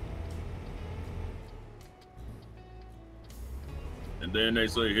SWAT? And then they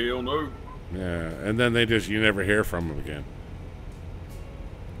say, hell no. Yeah, and then you never hear from them again.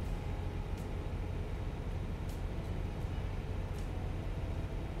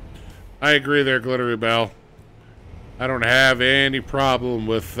 I agree there, GlitteryBelle. I don't have any problem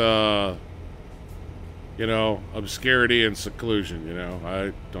with, obscurity and seclusion,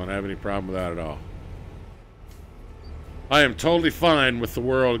 I don't have any problem with that at all. I am totally fine with the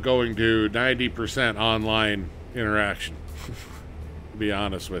world going to 90% online interaction, to be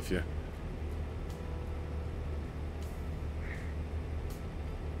honest with you.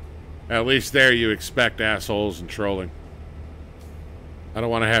 At least there you expect assholes and trolling. I don't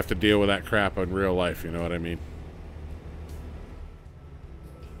want to have to deal with that crap in real life, you know what I mean?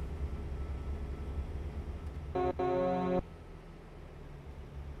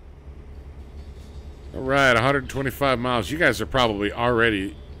 Alright, 125 miles. You guys are probably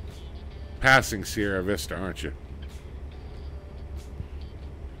already passing Sierra Vista, aren't you?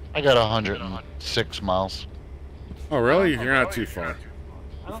 I got 106 miles. Oh, really? You're not too far.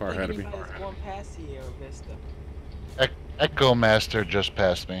 I don't Far think ahead of me. anybody's going past Sierra Vista. Echo Master just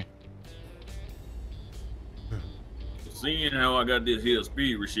passed me. Seeing how I got this here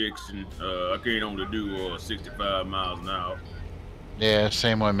speed restriction, I can't only do 65 miles an hour. Yeah,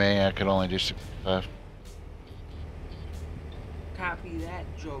 same with me. I could only do 65. Copy that,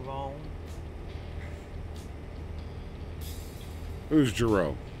 Jerome. Who's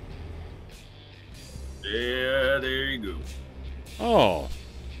Jerome? Yeah, there you go. Oh,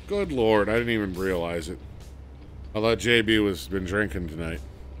 good lord, I didn't even realize it. I thought JB was been drinking tonight.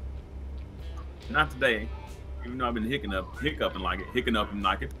 Not today. Even though I've been hiccuping like it. Picking up and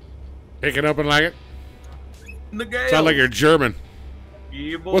like it? The gale. Sound like you're German.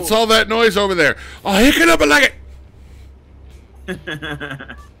 Yeah, boy. What's all that noise over there? Oh, hicking up and like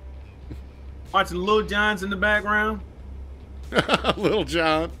it! Watching Lil Jon's in the background. Little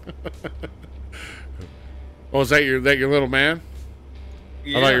John. Oh, is that your little man?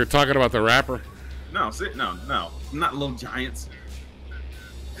 Yeah. I thought you were talking about the rapper. No, not Little Giants.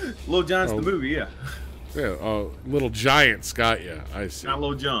 Little Giants, the movie, yeah. Yeah, Little Giants got you. I see. Not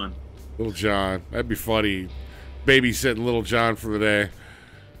Little John. Little John. That'd be funny. Babysitting Little John for the day.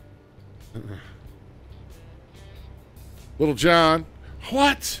 Little John.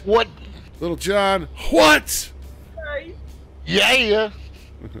 What? What? Little John. What? Hey. Yeah.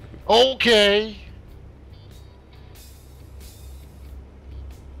 Okay.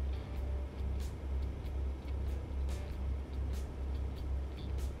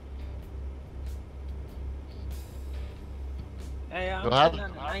 Hey, I'm Well, sitting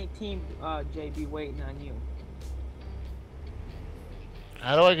on the 19, JB, waiting on you.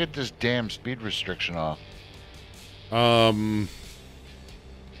 How do I get this damn speed restriction off?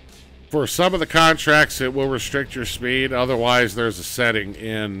 For some of the contracts, it will restrict your speed. Otherwise, there's a setting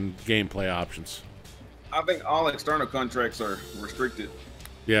in gameplay options. I think all external contracts are restricted.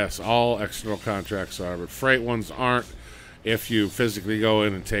 Yes, all external contracts are, but freight ones aren't. If you physically go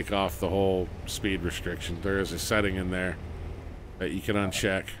in and take off the whole speed restriction, there is a setting in there that you can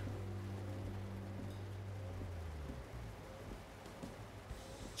uncheck.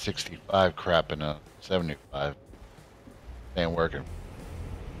 $65 crap in a 75. Ain't working.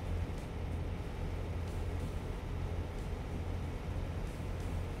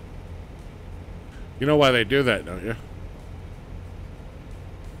 You know why they do that, don't you?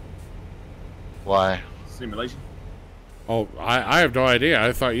 Why? Simulation. Oh, I have no idea.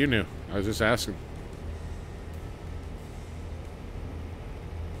 I thought you knew. I was just asking.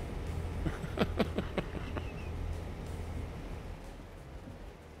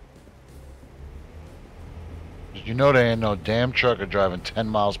 Did you know there ain't no damn trucker driving 10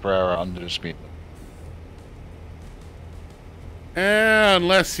 miles per hour under the speed limit?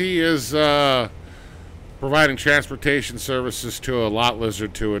 Unless he is providing transportation services to a lot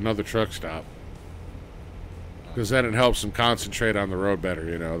lizard to another truck stop. Because then it helps him concentrate on the road better,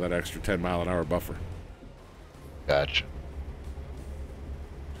 you know, that extra 10-mile-an-hour buffer. Gotcha.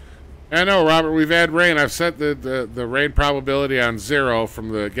 I know, Robert, we've had rain. I've set the rain probability on 0 from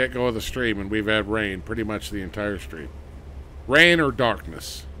the get-go of the stream, and we've had rain pretty much the entire stream. Rain or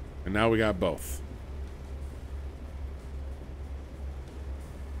darkness. And now we got both.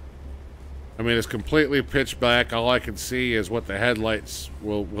 I mean, it's completely pitch black. All I can see is what the headlights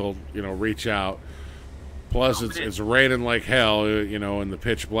will you know, reach out. Plus, it's raining like hell, you know, in the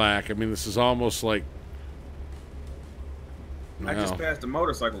pitch black. I mean, this is almost like... I just passed a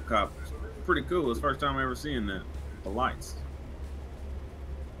motorcycle cop. Pretty cool. It's the first time I ever seen that. The lights.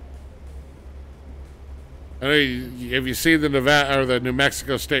 I know, have you seen the Nevada or the New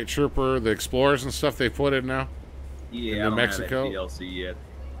Mexico State Trooper, the Explorers and stuff they put in now? Yeah, in I don't Mexico? have that DLC yet.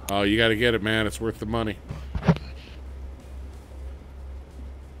 Oh, you got to get it, man. It's worth the money.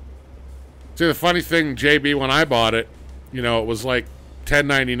 See, the funny thing, JB, when I bought it, you know, it was like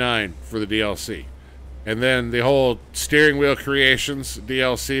 $10.99 for the DLC. And then the whole steering wheel creations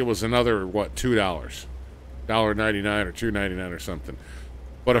DLC was another, what, $2. $1.99 or $2.99 or something.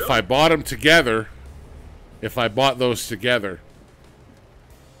 But if I bought them together, if I bought those together,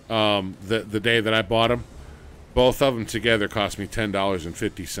 the day that I bought them, both of them together cost me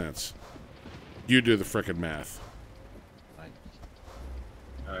 $10.50. You do the frickin' math.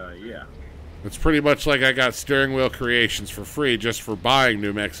 Yeah. It's pretty much like I got steering wheel creations for free just for buying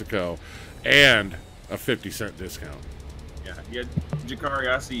New Mexico and a 50-cent discount. Yeah, Jakari,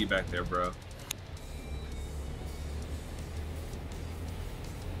 I see you back there, bro.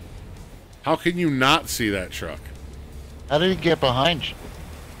 How can you not see that truck? How did he get behind you?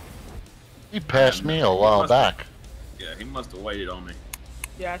 He passed me a while back. Yeah, he must have waited on me.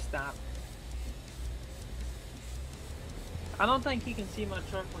 Yeah, I stopped. I don't think he can see my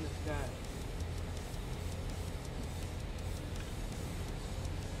truck when it's got.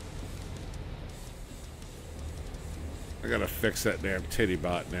 I gotta fix that damn titty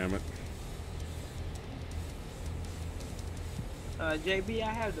bot, damn it. JB, I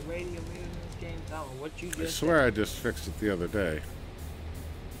have the radio muted in this game. I don't know what you just I swear I just fixed it the other day.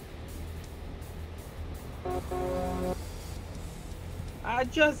 I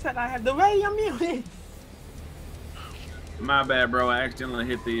just said I have the radio muted. My bad, bro. I accidentally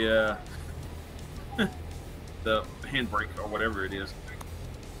hit the the handbrake or whatever it is.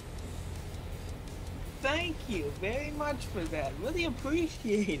 Thank you very much for that. Really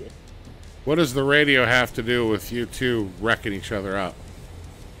appreciate it. What does the radio have to do with you two wrecking each other up?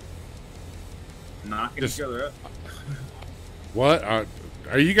 Knocking each other up. What?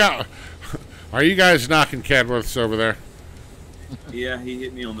 Are you guys knocking Cadworths over there? Yeah, he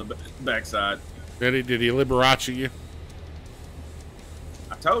hit me on the backside. Did he Liberace you?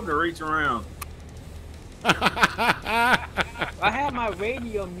 I told him to reach around. I have my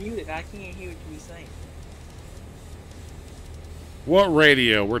radio muted. I can't hear what you're saying. What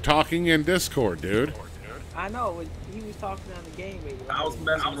radio? We're talking in Discord, dude. I know. He was talking on the game radio. I was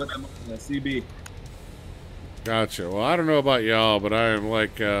messing with him on the CB. Gotcha. Well, I don't know about y'all, but I am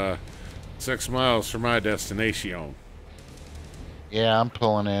like 6 miles from my destination. Yeah, I'm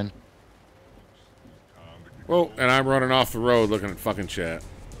pulling in. Oh, and I'm running off the road looking at fucking chat.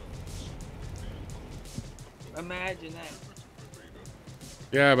 Imagine that.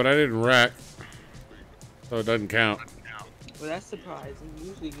 Yeah, but I didn't wreck, so it doesn't count. Well, that's surprising.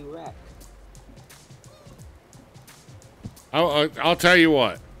 Usually you wreck. I'll tell you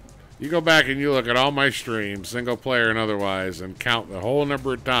what. You go back and you look at all my streams, single player and otherwise, and count the whole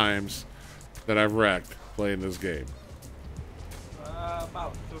number of times that I've wrecked playing this game.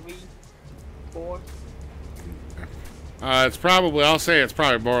 About 3, 4. It's probably, I'll say it's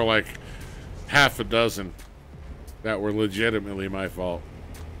probably more like half a dozen that were legitimately my fault.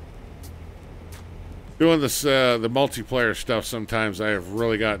 Doing this, the multiplayer stuff, sometimes I have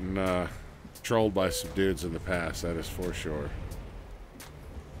really gotten trolled by some dudes in the past, that is for sure.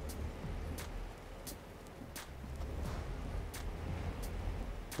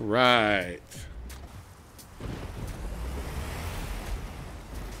 Right.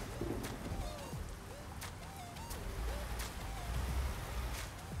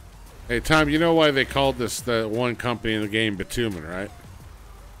 Hey, Tom, you know why they called this the one company in the game Bitumen, right?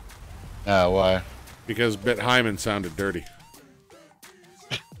 Why? Because Bit Hyman sounded dirty.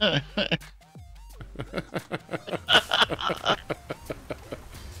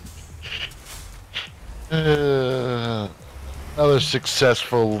 Another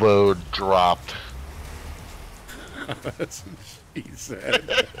successful load dropped. That's what she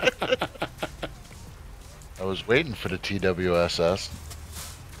said. I was waiting for the TWSS.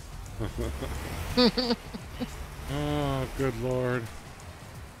 Oh, good lord.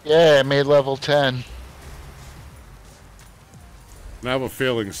 Yeah, I made level 10. And I have a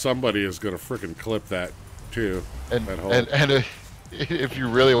feeling somebody is going to frickin' clip that, too. And, that whole... and if you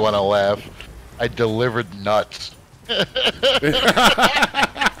really want to laugh, I delivered nuts.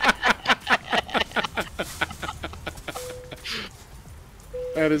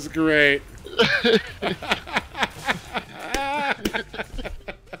 That is great.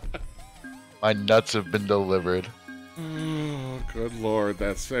 My nuts have been delivered. Oh, good lord.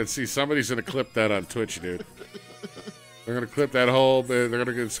 That's, and see, somebody's going to clip that on Twitch, dude. They're going to clip that whole bit.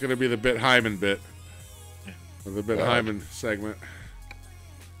 It's going to be the Bit Hyman bit. Or the Bit Hyman segment.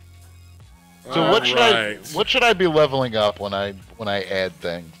 So what should I be leveling up when I add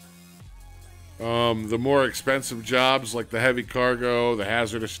things? The more expensive jobs like the heavy cargo, the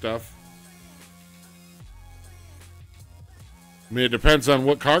hazardous stuff. I mean, it depends on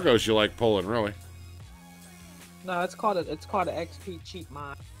what cargoes you like pulling, really. No, it's called an XP cheap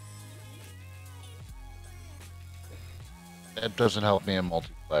mod. It doesn't help me in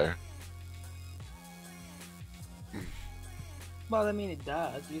multiplayer. Well, I mean, it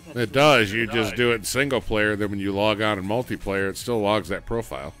does. It does. You just do it in single player. Then when you log on in multiplayer, it still logs that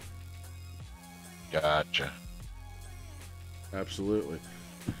profile. Gotcha. Absolutely.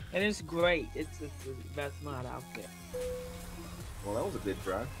 And it's great. It's the best mod out there. Well, that was a good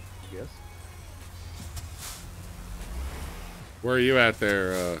try, I guess. Where are you at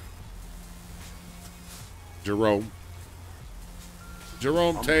there, Jerome?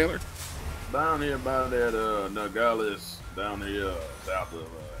 Jerome Taylor? Down here by that Nogales, down here south of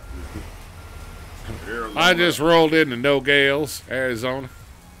Arizona. I just rolled into Nogales, Arizona.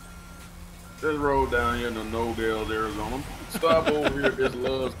 Just rolled down here to Nogales, Arizona. Stop over here at this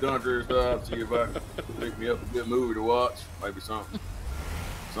Love's Country stop, see if I can pick me up a good movie to watch. Maybe something.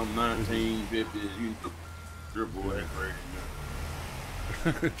 Some 1950s, triple X rated.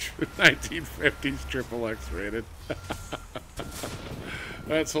 1950s triple X rated.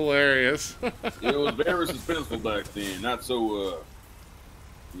 That's hilarious. It was very suspenseful back then. Not so,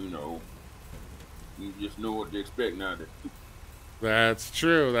 you just know what to expect nowadays. That's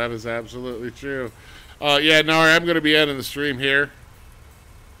true. That is absolutely true. Yeah, Nari, I'm going to be ending the stream here.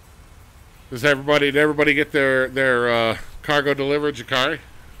 Did everybody get their cargo delivered, Jakari?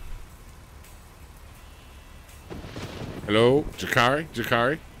 Hello,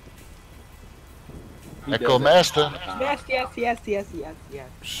 Jakari? Echo Master. Yes.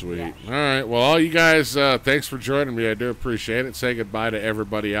 Sweet. Yes. All right. Well, all you guys, thanks for joining me. I do appreciate it. Say goodbye to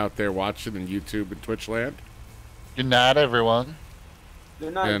everybody out there watching in YouTube and Twitch land. Good night, everyone.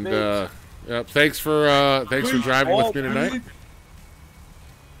 Good night, And Vince. yep, thanks for driving with me tonight.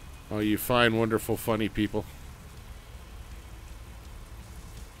 All you fine, wonderful, funny people.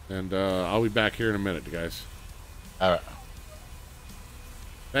 And I'll be back here in a minute, guys. All right.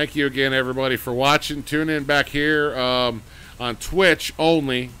 Thank you again, everybody, for watching. Tune in back here on Twitch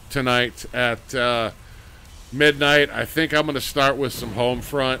only tonight at midnight. I think I'm going to start with some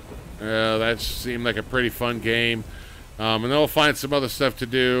Homefront. That seemed like a pretty fun game. And then we'll find some other stuff to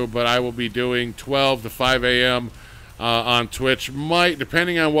do, but I will be doing 12 to 5 a.m. On Twitch. Might,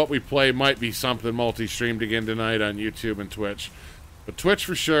 depending on what we play, might be something multi-streamed again tonight on YouTube and Twitch. But Twitch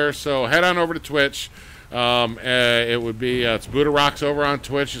for sure, so head on over to Twitch. It would be, it's BuddaRocks over on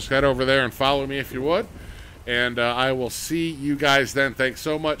Twitch. Just head over there and follow me if you would. And I will see you guys then. Thanks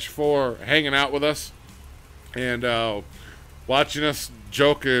so much for hanging out with us and watching us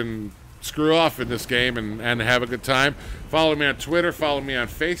joke and screw off in this game and have a good time. Follow me on Twitter. Follow me on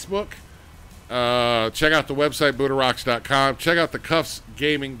Facebook. Check out the website, BuddaRocks.com. Check out the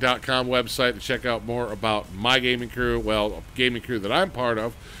CuffsGaming.com website to check out more about my gaming crew. Well, a gaming crew that I'm part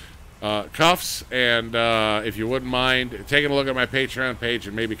of. Cuffs, and if you wouldn't mind taking a look at my Patreon page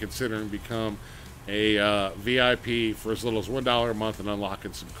and maybe considering become a VIP for as little as $1 a month and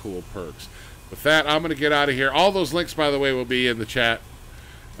unlocking some cool perks. With that, I'm going to get out of here. All those links, by the way, will be in the chat.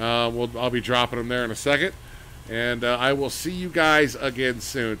 I'll be dropping them there in a second. And I will see you guys again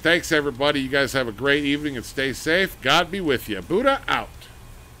soon. Thanks, everybody. You guys have a great evening and stay safe. God be with you. Buddha out.